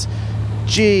 hits,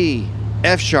 G,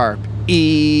 F sharp,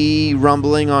 E,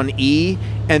 rumbling on E,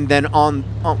 and then on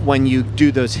when you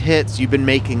do those hits, you've been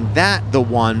making that the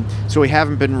 1. So we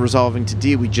haven't been resolving to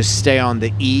D. We just stay on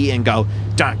the E and go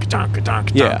dunk, dunk,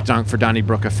 dunk, Yeah. dunk, dunk for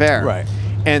Donnybrook Affair. Right.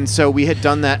 And so we had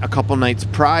done that a couple nights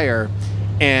prior,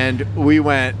 and we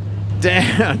went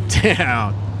down,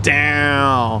 down,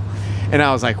 down. And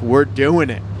I was like, we're doing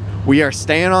it. We are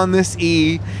staying on this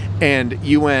E. And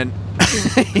you went,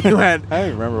 you went, I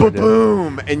don't remember what I did.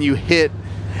 boom, and you hit.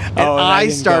 And Oh, and I I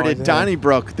didn't go started with it.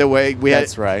 Donnybrook the way we had.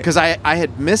 That's right. Because I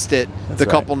had missed it That's the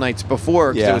right. couple nights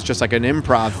before because Yeah. it was just like an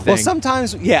improv thing. Well,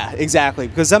 sometimes, yeah, exactly.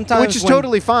 Because sometimes, Which is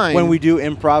totally fine. when we do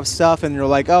improv stuff, and you're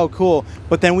like, "Oh, cool,"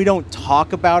 but then we don't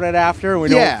talk about it after, and we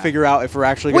Yeah. don't figure out if we're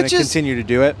actually going Which to is- continue to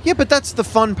do it. Yeah, but that's the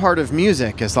fun part of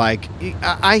music. Is like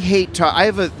I hate. I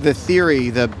have the theory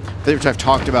which I've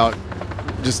talked about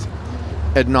just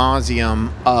ad nauseum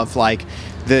of like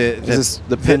the this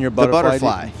the pin your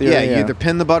butterfly theory? Yeah, Yeah. you either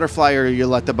pin the butterfly or you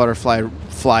let the butterfly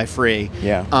fly free.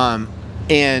 Yeah.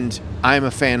 And I'm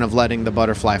a fan of letting the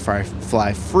butterfly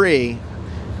fly free,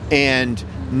 and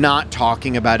not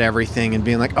talking about everything and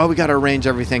being like, oh, we got to arrange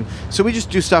everything. So we just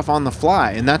do stuff on the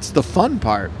fly, and that's the fun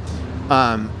part.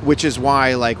 which is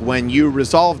why, like, when you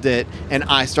resolved it and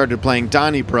I started playing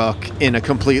Donnybrook in the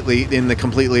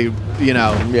completely, you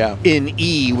know, Yeah. in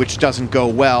E, which doesn't go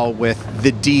well with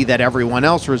the D that everyone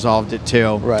else resolved it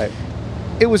to. Right.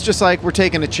 It was just like, we're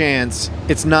taking a chance.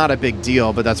 It's not a big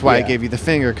deal, but that's why I Yeah. gave you the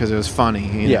finger, because it was funny,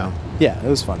 you know. Yeah, it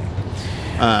was funny.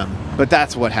 But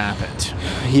that's what happened.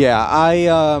 Yeah,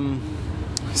 I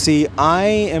see. I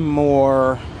am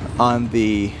more on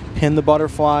the pin the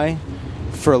butterfly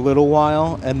for a little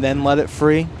while and then let it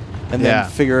free, and Yeah.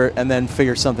 then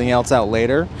figure something else out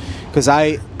later. Because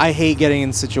I hate getting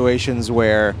in situations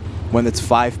where when it's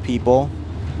 5 people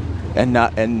and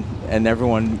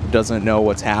everyone doesn't know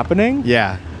what's happening.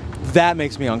 Yeah, That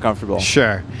makes me uncomfortable.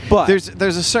 sure. But-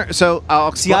 there's a certain. So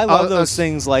I'll See, I love I'll- those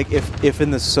things. Like if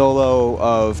in the solo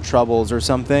of Troubles or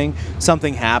something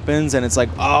happens and it's like,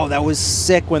 oh, that was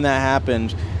sick when that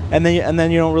happened, and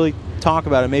then you don't really talk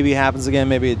about it. Maybe it happens again,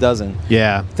 maybe it doesn't.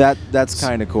 Yeah. That's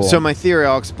kind of cool. So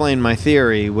I'll explain my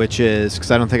theory, which is,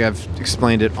 because I don't think I've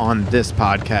explained it on this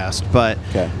podcast, but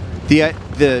Okay.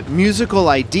 the musical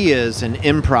ideas and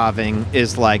improving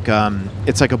is like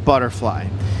it's like a butterfly,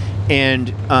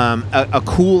 and a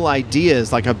cool idea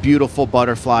is like a beautiful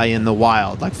butterfly in the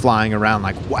wild, like flying around,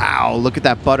 like, wow, look at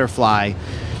that butterfly.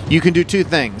 You can do 2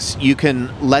 things. You can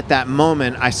let that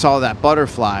moment, I saw that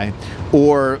butterfly,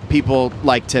 or people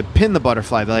like to pin the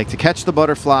butterfly. They like to catch the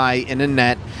butterfly in a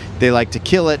net. They like to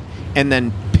kill it and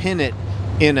then pin it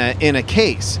in a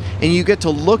case. And you get to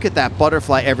look at that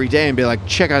butterfly every day and be like,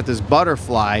 check out this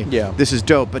butterfly. Yeah. This is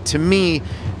dope. But to me,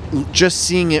 just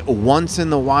seeing it once in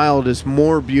the wild is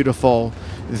more beautiful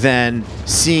than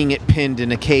seeing it pinned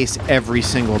in a case every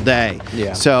single day.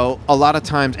 Yeah. So a lot of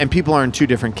times, and people are in 2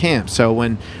 different camps. So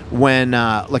when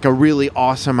like a really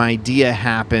awesome idea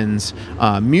happens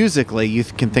musically, you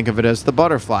can think of it as the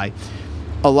butterfly.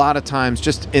 A lot of times,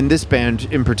 just in this band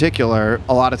in particular,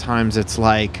 a lot of times it's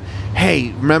like, hey,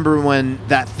 remember when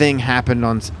that thing happened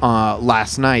on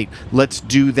last night? Let's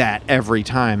do that every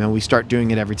time. And we start doing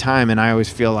it every time. And I always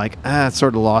feel like, it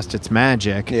sort of lost its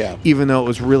magic. Yeah. Even though it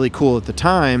was really cool at the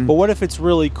time. But what if it's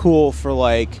really cool for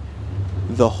like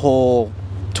the whole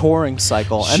touring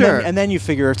cycle, and Sure. then you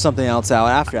figure something else out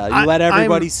after that? You let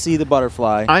everybody see the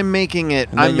butterfly. I'm making it.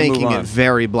 And then I'm you move making it on.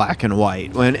 very black and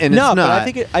white. And it's no, not.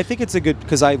 but I think it's a good,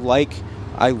 because I like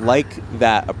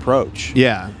that approach.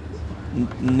 Yeah.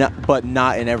 But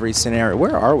not in every scenario.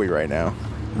 Where are we right now?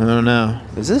 I don't know.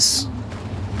 Is this?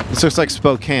 This looks like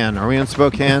Spokane. Are we in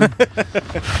Spokane? I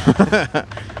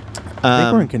think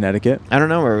we're in Connecticut. I don't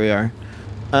know where we are.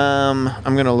 I'm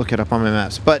gonna look it up on my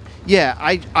maps. But yeah,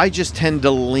 I just tend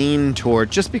to lean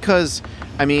toward, just because,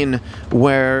 I mean,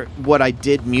 what I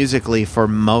did musically for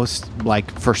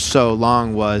so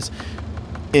long was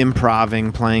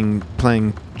improving,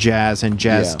 playing jazz and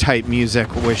jazz type music,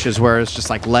 which is where it's just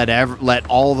like let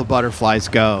all the butterflies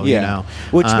go. You know,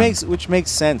 which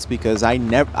makes sense, because all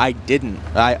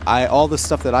the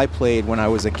stuff that I played when I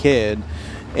was a kid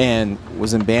and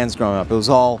was in bands growing up, it was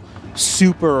all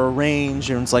super arranged,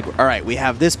 and it's like, all right, we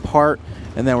have this part,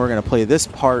 and then we're going to play this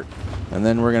part, and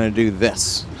then we're going to do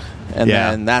this, and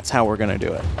then that's how we're going to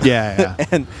do it. Yeah.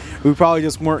 And we probably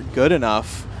just weren't good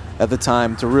enough at the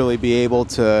time to really be able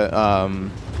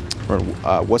to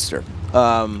Worcester.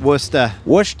 Worcester.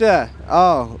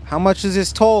 Oh, how much is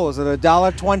this toll? Is it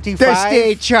 $1.25? The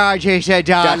state charges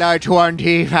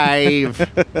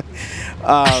 $1.25.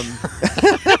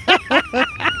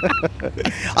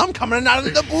 I'm coming out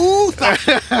of the booth.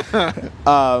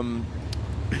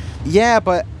 Yeah,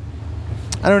 but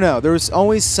I don't know. There's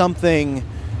always something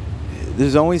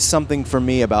for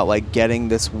me about like getting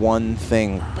this one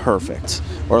thing perfect,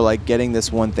 or like getting this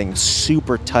one thing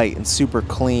super tight and super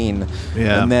clean,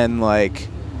 Yeah. and then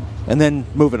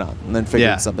moving on, and then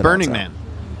figuring something Burning else Man.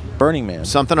 out. Burning Man.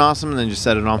 Something awesome, and then just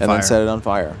set it on and fire. then set it on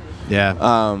fire. Yeah.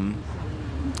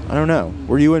 I don't know.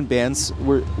 Were you in bands?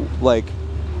 Were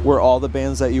all the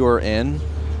bands that you were in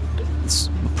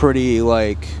pretty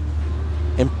like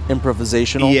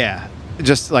improvisational? Yeah.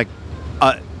 Just like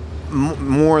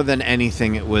more than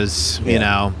anything, it was you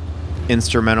know,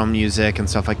 instrumental music and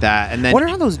stuff like that. And then I wonder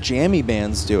how those jammy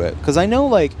bands do it, because I know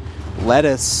like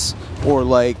Lettuce, or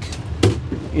like,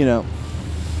 you know,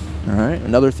 all right,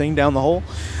 another thing down the hole.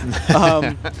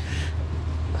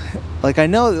 Like I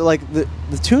know like the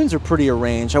tunes are pretty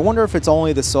arranged. I wonder if it's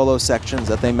only the solo sections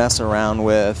that they mess around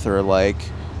with, or like,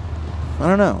 I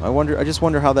don't know. I just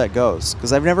wonder how that goes,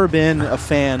 because I've never been a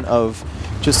fan of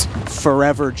just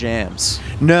forever jams.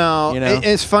 No, You know?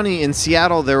 it's funny. In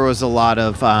Seattle, there was a lot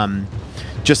of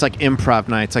just like improv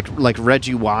nights. Like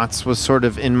Reggie Watts was sort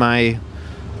of in my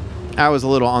I was a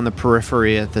little on the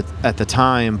periphery at the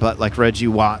time, but like Reggie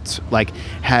Watts like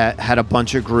had a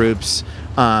bunch of groups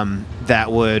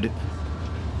that would,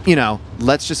 you know,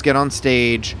 let's just get on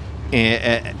stage,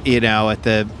 and, you know, at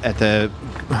the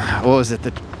what was it,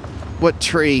 what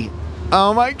tree?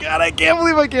 Oh my God, I can't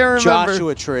believe I can't remember.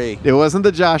 Joshua tree. It wasn't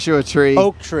the Joshua tree.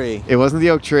 Oak tree. It wasn't the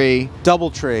oak tree. Double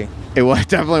tree.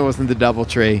 Definitely wasn't the double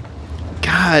tree.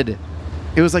 God,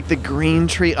 it was like the green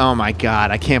tree. Oh my God,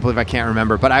 I can't believe I can't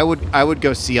remember. But I would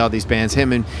go see all these bands.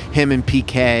 Him and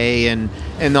PK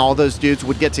and all those dudes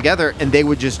would get together and they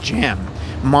would just jam.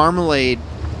 Marmalade,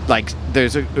 like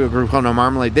there's a group called No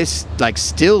Marmalade. They like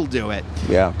still do it.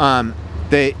 Yeah.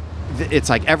 It's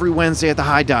like every Wednesday at the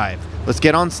High Dive. Let's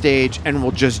get on stage and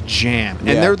we'll just jam. And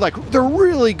Yeah. they're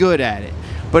really good at it.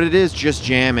 But it is just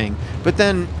jamming. But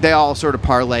then they all sort of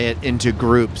parlay it into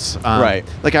groups. Right.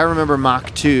 Like I remember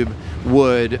Mach Tube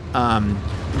would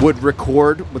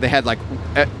record. They had like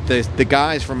the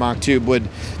guys from Mach Tube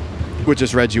which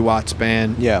is Reggie Watts'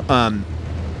 band. Yeah.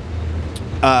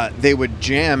 They would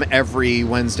jam every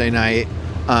Wednesday night.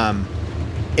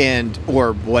 And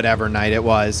or whatever night it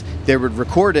was, they would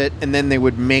record it and then they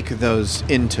would make those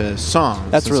into songs.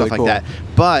 That's and really stuff cool. like that.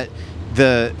 But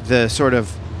the sort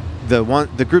of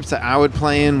the groups that I would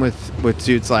play in with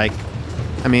dudes like,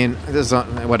 I mean, this is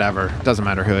whatever, doesn't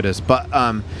matter who it is, but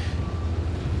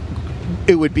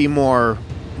it would be more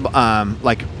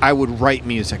like I would write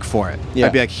music for it. Yeah.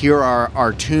 I'd be like, here are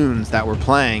our tunes that we're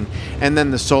playing, and then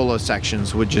the solo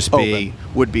sections would just be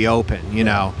open, you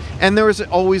know. And there was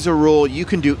always a rule: you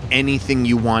can do anything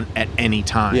you want at any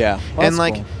time. Yeah. Well, and that's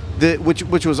like cool.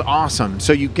 which was awesome.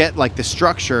 So you get like the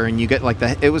structure, and you get like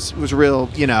it was real,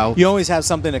 you know. You always have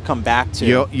something to come back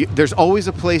to. There's always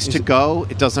a place to go.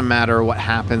 It doesn't matter what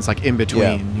happens like in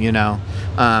between, you know.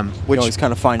 Which always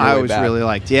kind of find your I way always back. really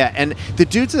liked. Yeah, and the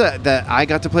dudes that I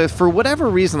got to play with, for whatever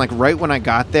reason, like right when I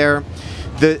got there,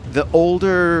 the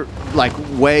older, like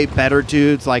way better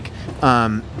dudes, like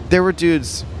there were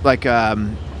dudes like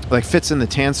Fits in the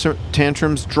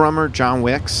Tantrums drummer John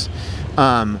Wicks,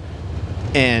 and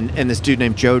this dude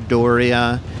named Joe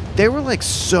Doria. They were like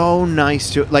so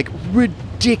nice to, like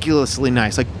ridiculously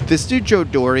nice. Like this dude Joe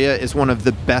Doria is one of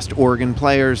the best organ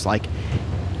players like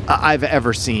I've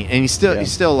ever seen, and he's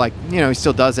still like, you know, he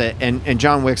still does it. And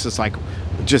John Wicks is like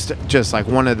just like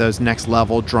one of those next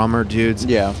level drummer dudes.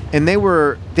 Yeah. And they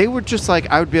were just like,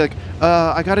 I would be like,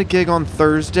 I got a gig on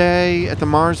Thursday at the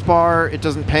Mars Bar. It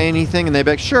doesn't pay anything, and they'd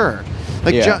be like, sure.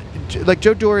 Like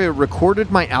Joe Doria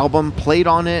recorded my album, played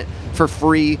on it for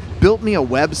free, built me a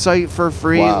website for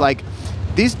free. Wow. Like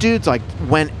these dudes like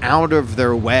went out of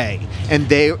their way, and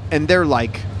they're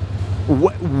like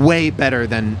way better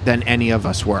than any of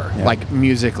us were, like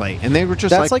musically. And they were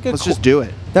just like let's just do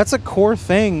it. That's a core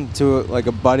thing to like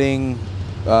a budding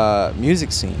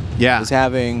music scene. Yeah. Is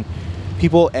having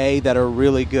people that are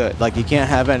really good. Like you can't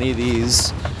have any of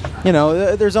these, you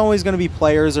know, there's always going to be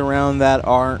players around that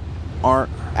aren't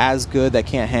as good, that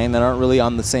can't hang, that aren't really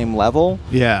on the same level.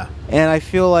 Yeah. And I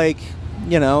feel like,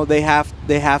 you know, they have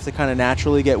to kind of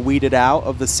naturally get weeded out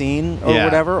of the scene or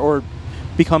whatever, or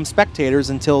become spectators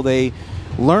until they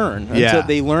learn. Until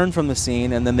they learn from the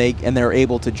scene, and then they're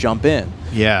able to jump in.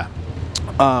 Yeah.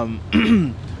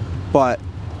 But,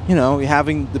 you know,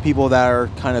 having the people that are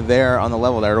kind of there on the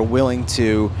level, that are willing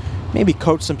to maybe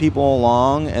coach some people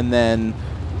along, and then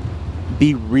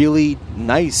be really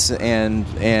nice and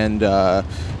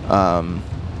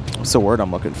what's the word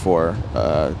I'm looking for?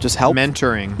 Just help.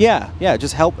 Mentoring. Yeah,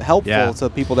 just helpful to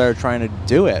people that are trying to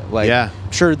do it. Like,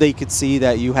 I'm sure they could see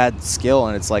that you had skill,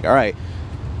 and it's like, all right,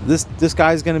 this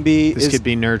guy's gonna be. This could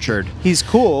be nurtured. He's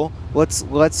cool.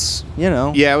 Let's you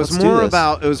know. Yeah, it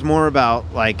was more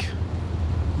about like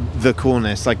the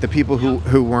coolness, like the people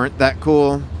who weren't that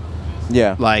cool.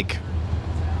 Yeah. Like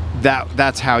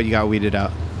that's how you got weeded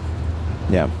out.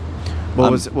 Yeah.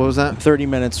 What was that? 30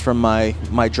 minutes from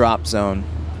my drop zone.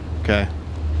 Okay.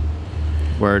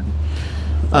 Word.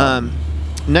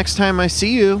 Next time I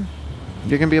see you,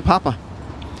 you're gonna be a papa.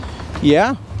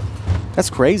 Yeah. That's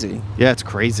crazy. Yeah, it's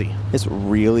crazy. It's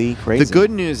really crazy. The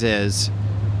good news is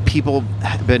people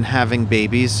have been having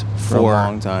babies for a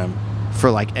long time. For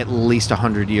like at least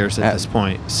 100 years at this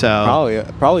point. So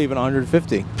probably even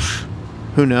 150.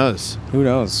 Who knows? Who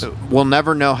knows? We'll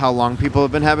never know how long people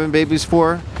have been having babies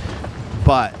for,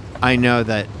 but I know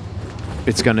that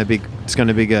it's gonna be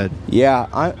good. Yeah,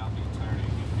 I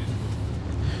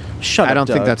don't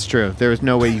think that's true. There is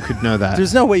no way you could know that.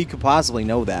 There's no way you could possibly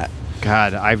know that.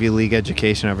 God, Ivy League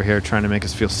education over here trying to make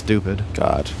us feel stupid.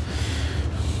 God,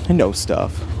 I know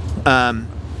stuff.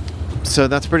 So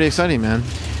that's pretty exciting, man.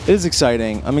 It is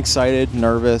exciting. I'm excited,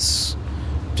 nervous,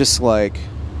 just like,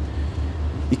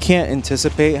 you can't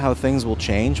anticipate how things will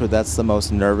change, but that's the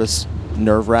most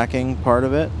nerve-wracking part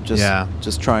of it.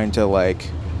 Just trying to like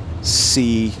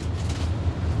see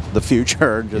the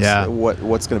future, just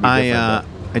what's going to be different.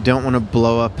 I don't want to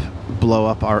blow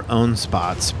up our own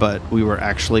spots, but we were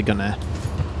actually gonna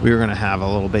have a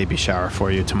little baby shower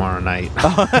for you tomorrow night.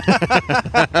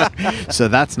 So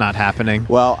that's not happening.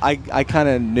 Well, I kind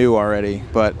of knew already,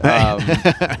 but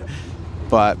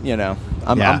but you know,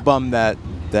 I'm bummed that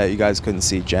you guys couldn't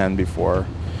see Jen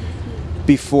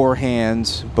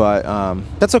beforehand, but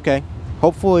that's okay.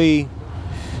 Hopefully,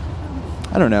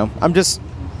 I don't know. I'm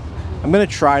gonna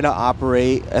try to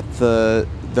operate at the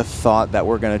thought that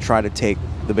we're gonna try to take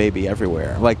the baby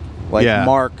everywhere, like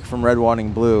Mark from Red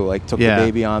Wadding Blue, like took the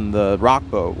baby on the rock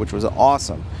boat, which was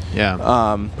awesome.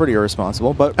 Yeah. Pretty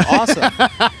irresponsible, but awesome.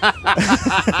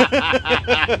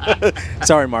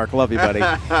 Sorry, Mark. Love you, buddy.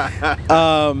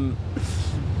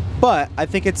 But I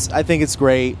think it's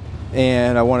great,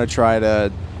 and I want to try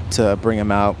to bring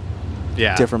him out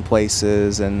different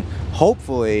places, and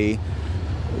hopefully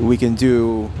we can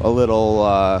do a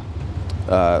little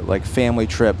like family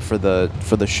trip for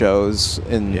the shows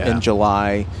in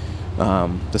July,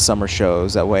 the summer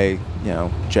shows. That way, you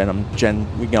know,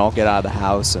 Jen, we can all get out of the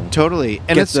house and totally.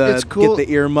 And it's cool. Get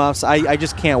the earmuffs. I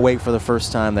just can't wait for the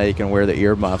first time that you can wear the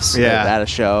earmuffs at a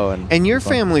show. And your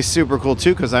family's super cool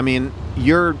too, because I mean,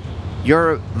 your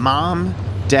mom,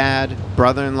 dad,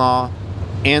 brother-in-law,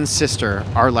 and sister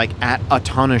are like at a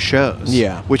ton of shows.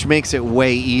 Yeah. Which makes it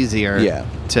way easier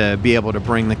to be able to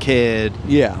bring the kid.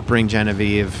 Yeah. Bring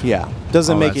Genevieve. Yeah.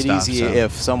 Doesn't make it easy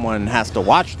if someone has to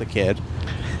watch the kid.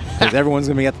 Because everyone's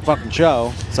going to be at the fucking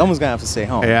show. Someone's going to have to stay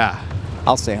home. Yeah.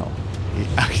 I'll stay home.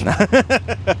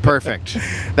 Perfect.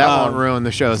 That won't ruin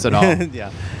the shows at all. Yeah.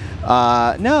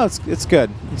 No, it's good.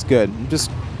 It's good.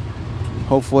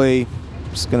 Hopefully,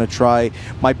 just going to try.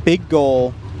 My big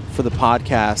goal for the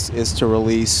podcast is to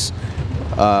release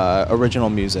original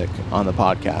music on the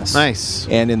podcast. Nice.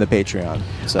 And in the Patreon.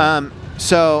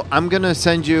 So I'm gonna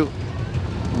send you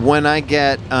when I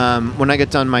get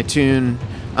done my tune.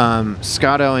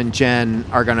 Scotto and Jen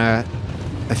are gonna,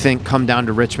 I think, come down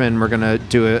to Richmond. We're gonna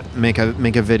make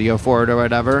a video for it or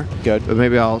whatever. Good. But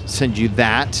maybe I'll send you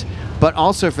that. But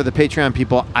also for the Patreon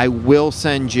people, I will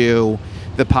send you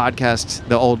the podcast,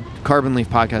 the old Carbon Leaf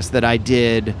podcast that I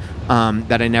did,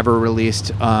 that I never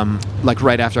released, like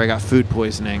right after I got food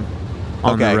poisoning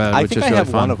on the road, I which think is I really have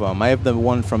fun. one of them. I have the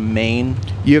one from Maine.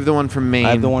 You have the one from Maine.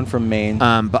 I have the one from Maine.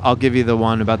 But I'll give you the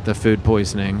one about the food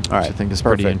poisoning, which I think is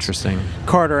pretty interesting.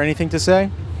 Carter, anything to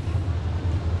say?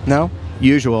 No?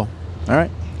 Usual. All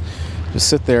right. Just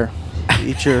sit there.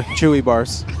 Eat your Chewy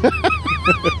bars.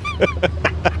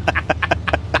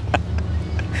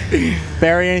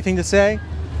 Barry, anything to say?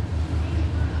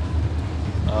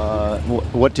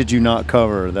 What did you not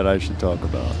cover that I should talk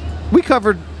about? We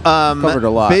covered a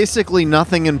lot. Basically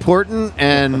nothing important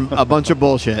and a bunch of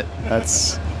bullshit.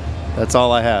 That's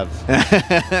all I have.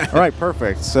 All right,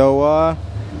 perfect. So,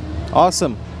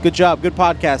 awesome. Good job. Good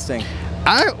podcasting.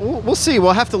 We'll see.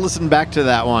 We'll have to listen back to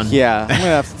that one. Yeah, I'm going to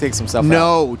have to take some stuff out.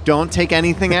 No, don't take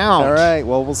anything out. All right,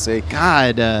 well, we'll see.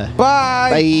 God. Bye.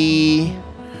 Bye.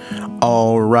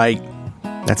 All right.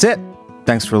 That's it.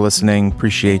 Thanks for listening.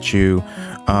 Appreciate you.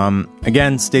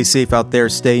 Again, stay safe out there.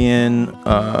 Stay in.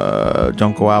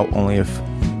 Don't go out only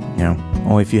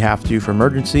if you have to for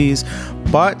emergencies.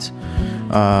 But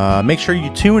make sure you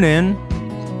tune in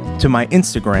to my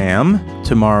Instagram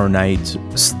tomorrow night.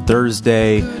 It's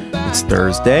Thursday. It's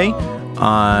Thursday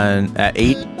at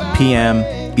 8 p.m.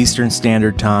 Eastern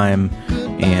Standard Time.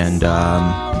 And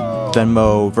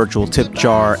Venmo virtual tip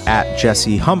jar at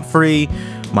Jesse Humphrey.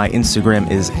 My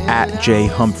Instagram is at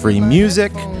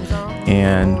jhumphreymusic.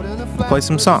 And we'll play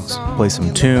some songs, play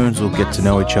some tunes. We'll get to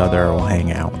know each other. We'll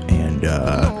hang out. And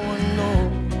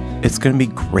it's going to be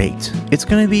great. It's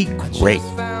going to be great.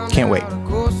 Can't wait.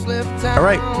 All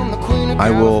right.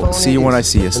 I will see you when I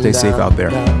see you. Stay safe out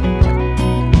there.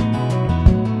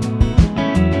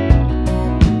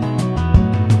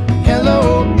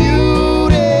 Hello,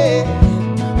 beauty.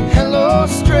 Hello,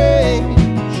 strange.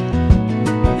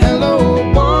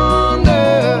 Hello,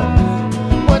 wonder.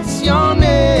 What's your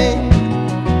name?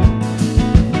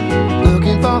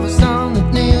 Looking for the song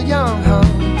that Neil Young hung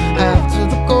after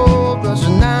the gold rush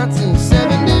of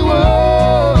 1971.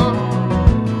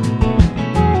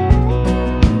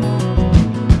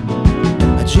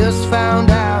 I just found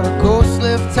out a ghost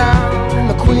left town, and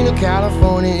the Queen of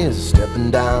California is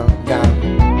stepping down.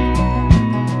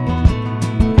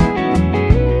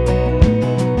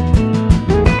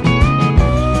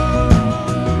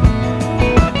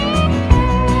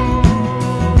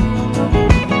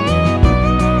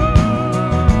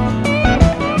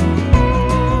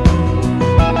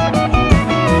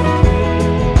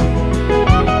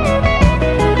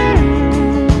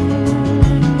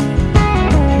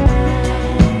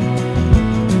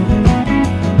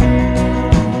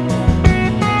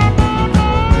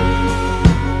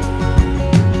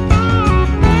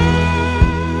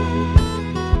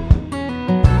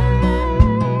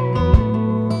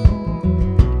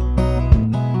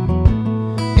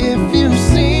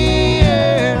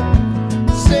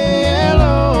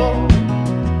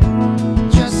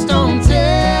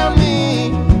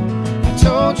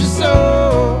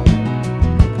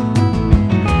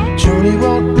 Tony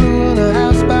wrote blue in a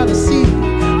house by the sea.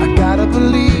 I gotta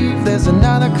believe there's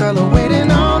another color waiting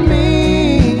on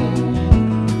me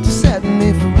to set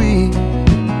me free.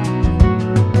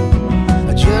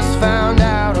 I just found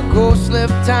out a ghost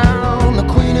left town. The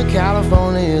Queen of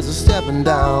California is a stepping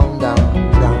down, down,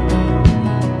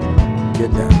 down.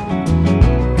 Get down.